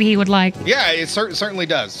like a movie he would like. Yeah, it certainly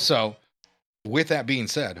does. So, with that being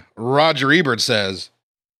said, Roger Ebert says,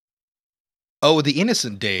 "Oh, the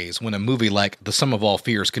innocent days when a movie like The Sum of All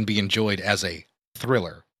Fears can be enjoyed as a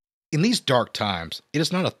thriller. In these dark times, it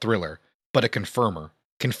is not a thriller, but a confirmer,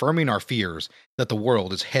 confirming our fears that the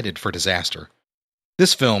world is headed for disaster.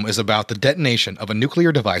 This film is about the detonation of a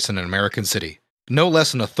nuclear device in an American city. No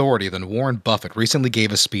less an authority than Warren Buffett recently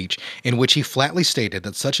gave a speech in which he flatly stated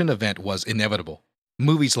that such an event was inevitable.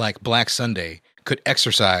 Movies like Black Sunday could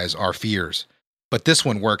exorcise our fears, but this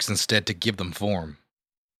one works instead to give them form.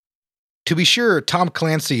 To be sure, Tom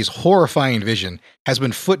Clancy's horrifying vision has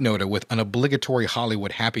been footnoted with an obligatory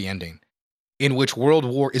Hollywood happy ending, in which world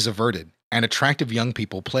war is averted and attractive young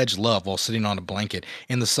people pledge love while sitting on a blanket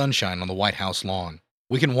in the sunshine on the White House lawn.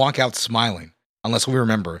 We can walk out smiling, unless we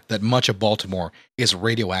remember that much of Baltimore is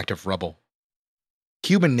radioactive rubble.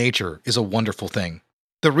 Human nature is a wonderful thing.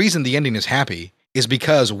 The reason the ending is happy is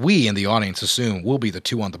because we in the audience assume we'll be the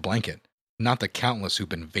two on the blanket, not the countless who've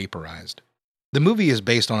been vaporized. The movie is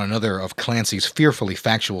based on another of Clancy's fearfully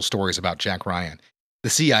factual stories about Jack Ryan. The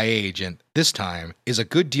CIA agent, this time, is a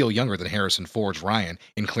good deal younger than Harrison Ford's Ryan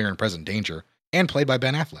in Clear and Present Danger, and played by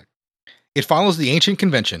Ben Affleck. It follows the ancient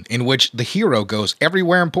convention in which the hero goes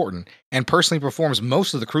everywhere important and personally performs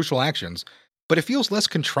most of the crucial actions, but it feels less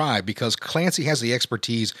contrived because Clancy has the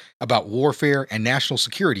expertise about warfare and national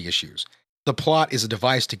security issues. The plot is a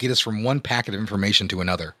device to get us from one packet of information to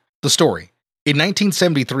another. The story. In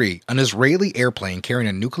 1973, an Israeli airplane carrying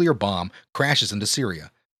a nuclear bomb crashes into Syria.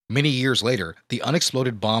 Many years later, the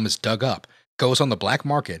unexploded bomb is dug up, goes on the black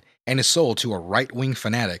market, and is sold to a right-wing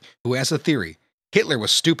fanatic who has a theory. Hitler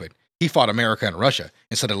was stupid. He fought America and Russia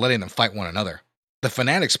instead of letting them fight one another. The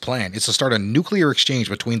Fanatics' plan is to start a nuclear exchange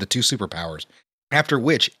between the two superpowers, after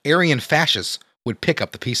which Aryan fascists would pick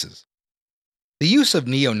up the pieces. The use of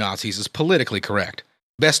neo-Nazis is politically correct.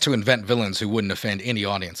 Best to invent villains who wouldn't offend any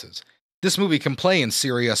audiences. This movie can play in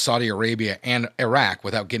Syria, Saudi Arabia, and Iraq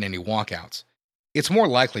without getting any walkouts. It's more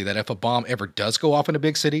likely that if a bomb ever does go off in a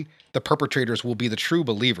big city, the perpetrators will be the true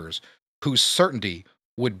believers, whose certainty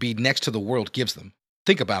would be next to the world gives them.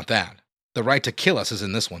 Think about that. The right to kill us is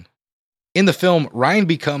in this one. In the film, Ryan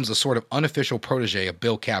becomes a sort of unofficial protege of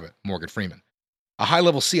Bill Cabot, Morgan Freeman, a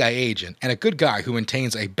high-level CIA agent and a good guy who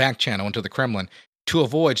maintains a back channel into the Kremlin to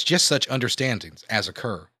avoid just such understandings as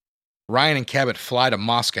occur. Ryan and Cabot fly to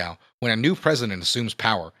Moscow when a new president assumes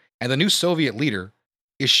power, and the new Soviet leader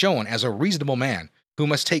is shown as a reasonable man who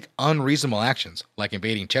must take unreasonable actions, like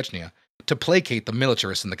invading Chechnya, to placate the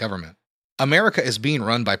militarists in the government. America is being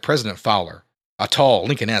run by President Fowler, a tall,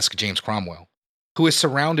 Lincoln-esque James Cromwell, who is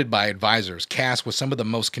surrounded by advisors cast with some of the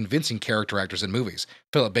most convincing character actors in movies,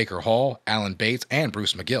 Philip Baker Hall, Alan Bates, and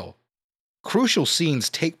Bruce McGill. Crucial scenes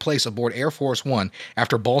take place aboard Air Force One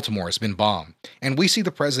after Baltimore has been bombed, and we see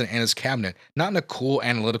the president and his cabinet not in a cool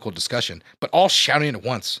analytical discussion, but all shouting at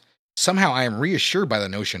once. Somehow I am reassured by the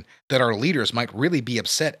notion that our leaders might really be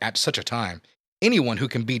upset at such a time. Anyone who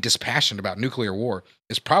can be dispassionate about nuclear war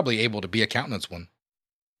is probably able to be a countenance one.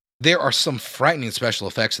 There are some frightening special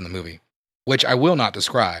effects in the movie, which I will not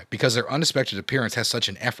describe because their unexpected appearance has such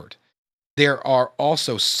an effort. There are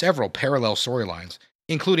also several parallel storylines,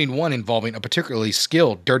 including one involving a particularly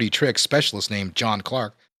skilled dirty trick specialist named John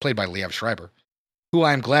Clark, played by Liev Schreiber, who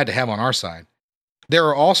I am glad to have on our side. There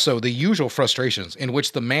are also the usual frustrations in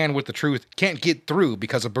which the man with the truth can't get through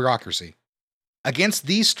because of bureaucracy. Against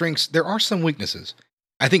these strengths, there are some weaknesses.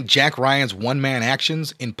 I think Jack Ryan's one-man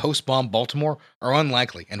actions in post-bomb Baltimore are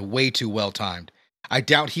unlikely and way too well-timed. I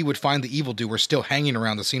doubt he would find the evildoer still hanging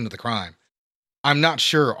around the scene of the crime. I'm not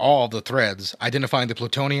sure all of the threads, identifying the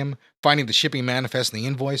plutonium, finding the shipping manifest in the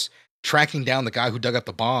invoice, tracking down the guy who dug up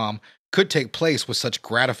the bomb, could take place with such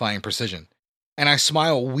gratifying precision. And I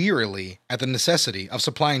smile wearily at the necessity of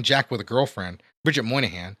supplying Jack with a girlfriend, Bridget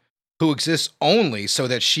Moynihan, who exists only so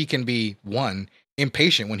that she can be 1.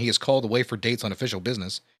 Impatient when he is called away for dates on official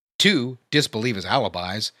business, 2. Disbelieve his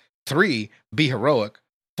alibis, 3. Be heroic,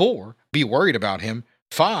 4. Be worried about him,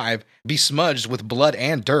 5. Be smudged with blood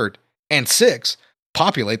and dirt, and 6.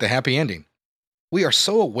 Populate the happy ending. We are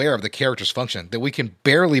so aware of the character's function that we can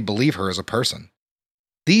barely believe her as a person.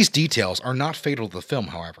 These details are not fatal to the film,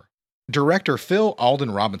 however. Director Phil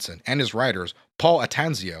Alden Robinson and his writers, Paul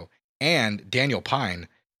Atanzio and Daniel Pine,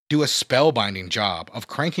 do a spellbinding job of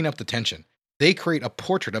cranking up the tension. They create a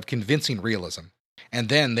portrait of convincing realism. And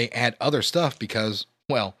then they add other stuff because,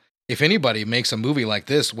 well, if anybody makes a movie like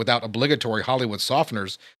this without obligatory Hollywood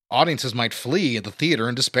softeners, audiences might flee the theater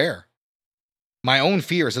in despair. My own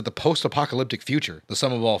fear is that the post-apocalyptic future, the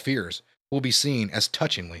sum of all fears, will be seen as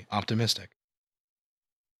touchingly optimistic.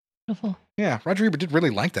 Beautiful. Yeah, Roger Ebert did really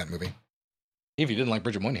like that movie. If you didn't like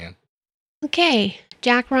Bridget Moynihan. Okay,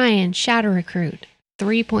 Jack Ryan, Shadow Recruit.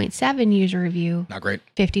 3.7 user review. Not great.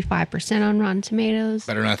 55% on Rotten Tomatoes.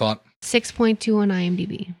 Better than I thought. 6.2 on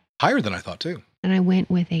IMDb. Higher than I thought, too. And I went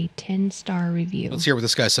with a 10-star review. Let's hear what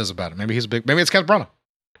this guy says about it. Maybe it's Kenneth Branagh.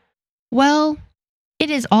 Well, it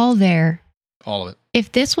is all there. All of it.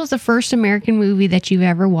 If this was the first American movie that you've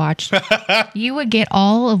ever watched, you would get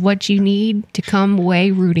all of what you need to come away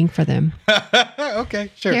rooting for them. Okay,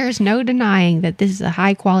 sure. There's no denying that this is a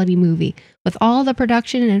high-quality movie with all the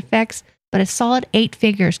production and effects, but a solid 8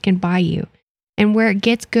 figures can buy you. And where it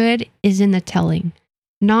gets good is in the telling.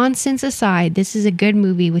 Nonsense aside, this is a good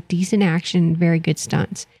movie with decent action and very good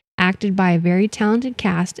stunts, acted by a very talented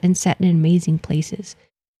cast and set in amazing places.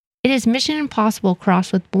 It is Mission Impossible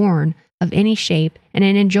crossed with Bourne of any shape and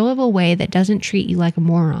an enjoyable way that doesn't treat you like a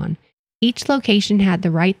moron. Each location had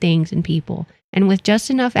the right things and people, and with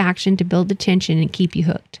just enough action to build the tension and keep you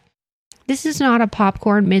hooked. This is not a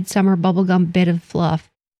popcorn midsummer bubblegum bit of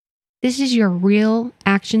fluff. This is your real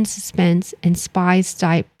action suspense and spies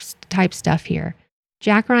type stuff here.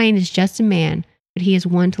 Jack Ryan is just a man, but he is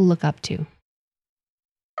one to look up to.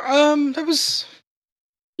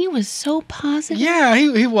 He was so positive. Yeah,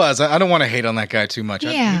 he was. I don't want to hate on that guy too much.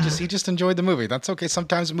 Yeah. He just enjoyed the movie. That's okay.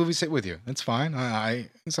 Sometimes movies sit with you. It's fine. I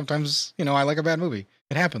sometimes, I like a bad movie.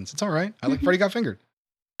 It happens. It's all right. I like Freddy Got Fingered.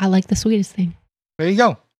 I like The Sweetest Thing. There you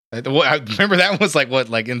go. I remember that was like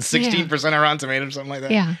in 16% on Rotten Tomatoes or something like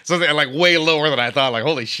that? Yeah. So they're like way lower than I thought. Like,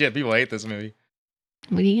 holy shit, people hate this movie.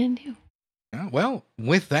 What are you going to do? Yeah, well,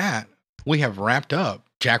 with that, we have wrapped up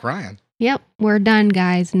Jack Ryan. Yep, we're done,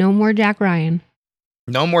 guys. No more Jack Ryan.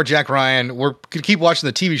 No more Jack Ryan. We're going to keep watching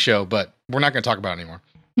the TV show, but we're not going to talk about it anymore.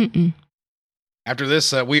 Mm-mm. After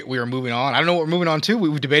this, we are moving on. I don't know what we're moving on to.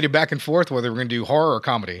 We've debated back and forth whether we're going to do horror or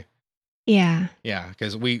comedy. Yeah. Yeah,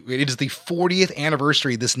 because it is the 40th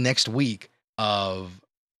anniversary this next week of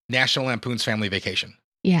National Lampoon's Family Vacation.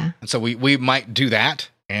 Yeah. And so we might do that,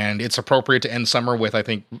 and it's appropriate to end summer with, I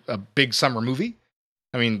think, a big summer movie.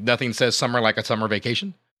 I mean, nothing says summer like a summer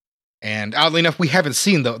vacation. And oddly enough, we haven't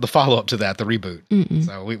seen the follow-up to that, the reboot. Mm-mm.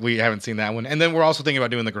 So we haven't seen that one. And then we're also thinking about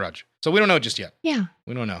doing The Grudge. So we don't know just yet. Yeah.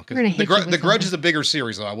 We don't know. We're gonna hit you with The Grudge something. is a bigger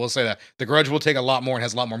series, though. I will say that. The Grudge will take a lot more and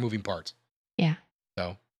has a lot more moving parts. Yeah.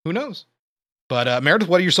 So who knows? But Meredith,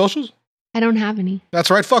 what are your socials? I don't have any. That's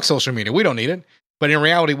right. Fuck social media. We don't need it. But in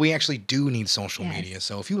reality, we actually do need social Yes. media.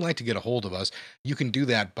 So if you would like to get a hold of us, you can do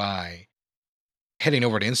that by heading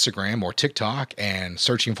over to Instagram or TikTok and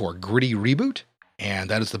searching for Gritty Reboot.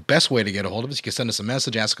 And that is the best way to get a hold of us. You can send us a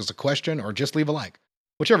message, ask us a question, or just leave a like.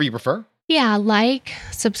 Whichever you prefer. Yeah, like,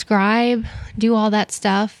 subscribe, do all that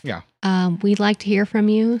stuff. Yeah. We'd like to hear from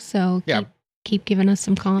you, so Yeah. keep giving us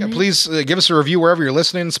some Yeah, comments. please give us a review wherever you're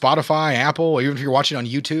listening, Spotify, Apple, even if you're watching on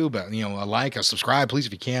YouTube, a like, a subscribe, please,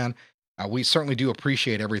 if you can. We certainly do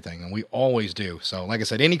appreciate everything, and we always do. So like I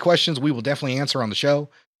said, any questions we will definitely answer on the show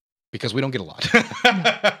because we don't get a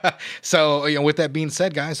lot. So, with that being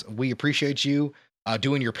said, guys, we appreciate you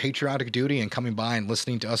doing your patriotic duty and coming by and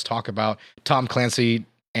listening to us talk about Tom Clancy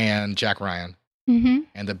and Jack Ryan Mm-hmm.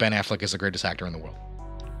 and that Ben Affleck is the greatest actor in the world.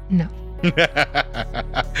 No.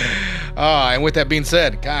 And with that being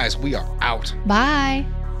said, guys, we are out. Bye.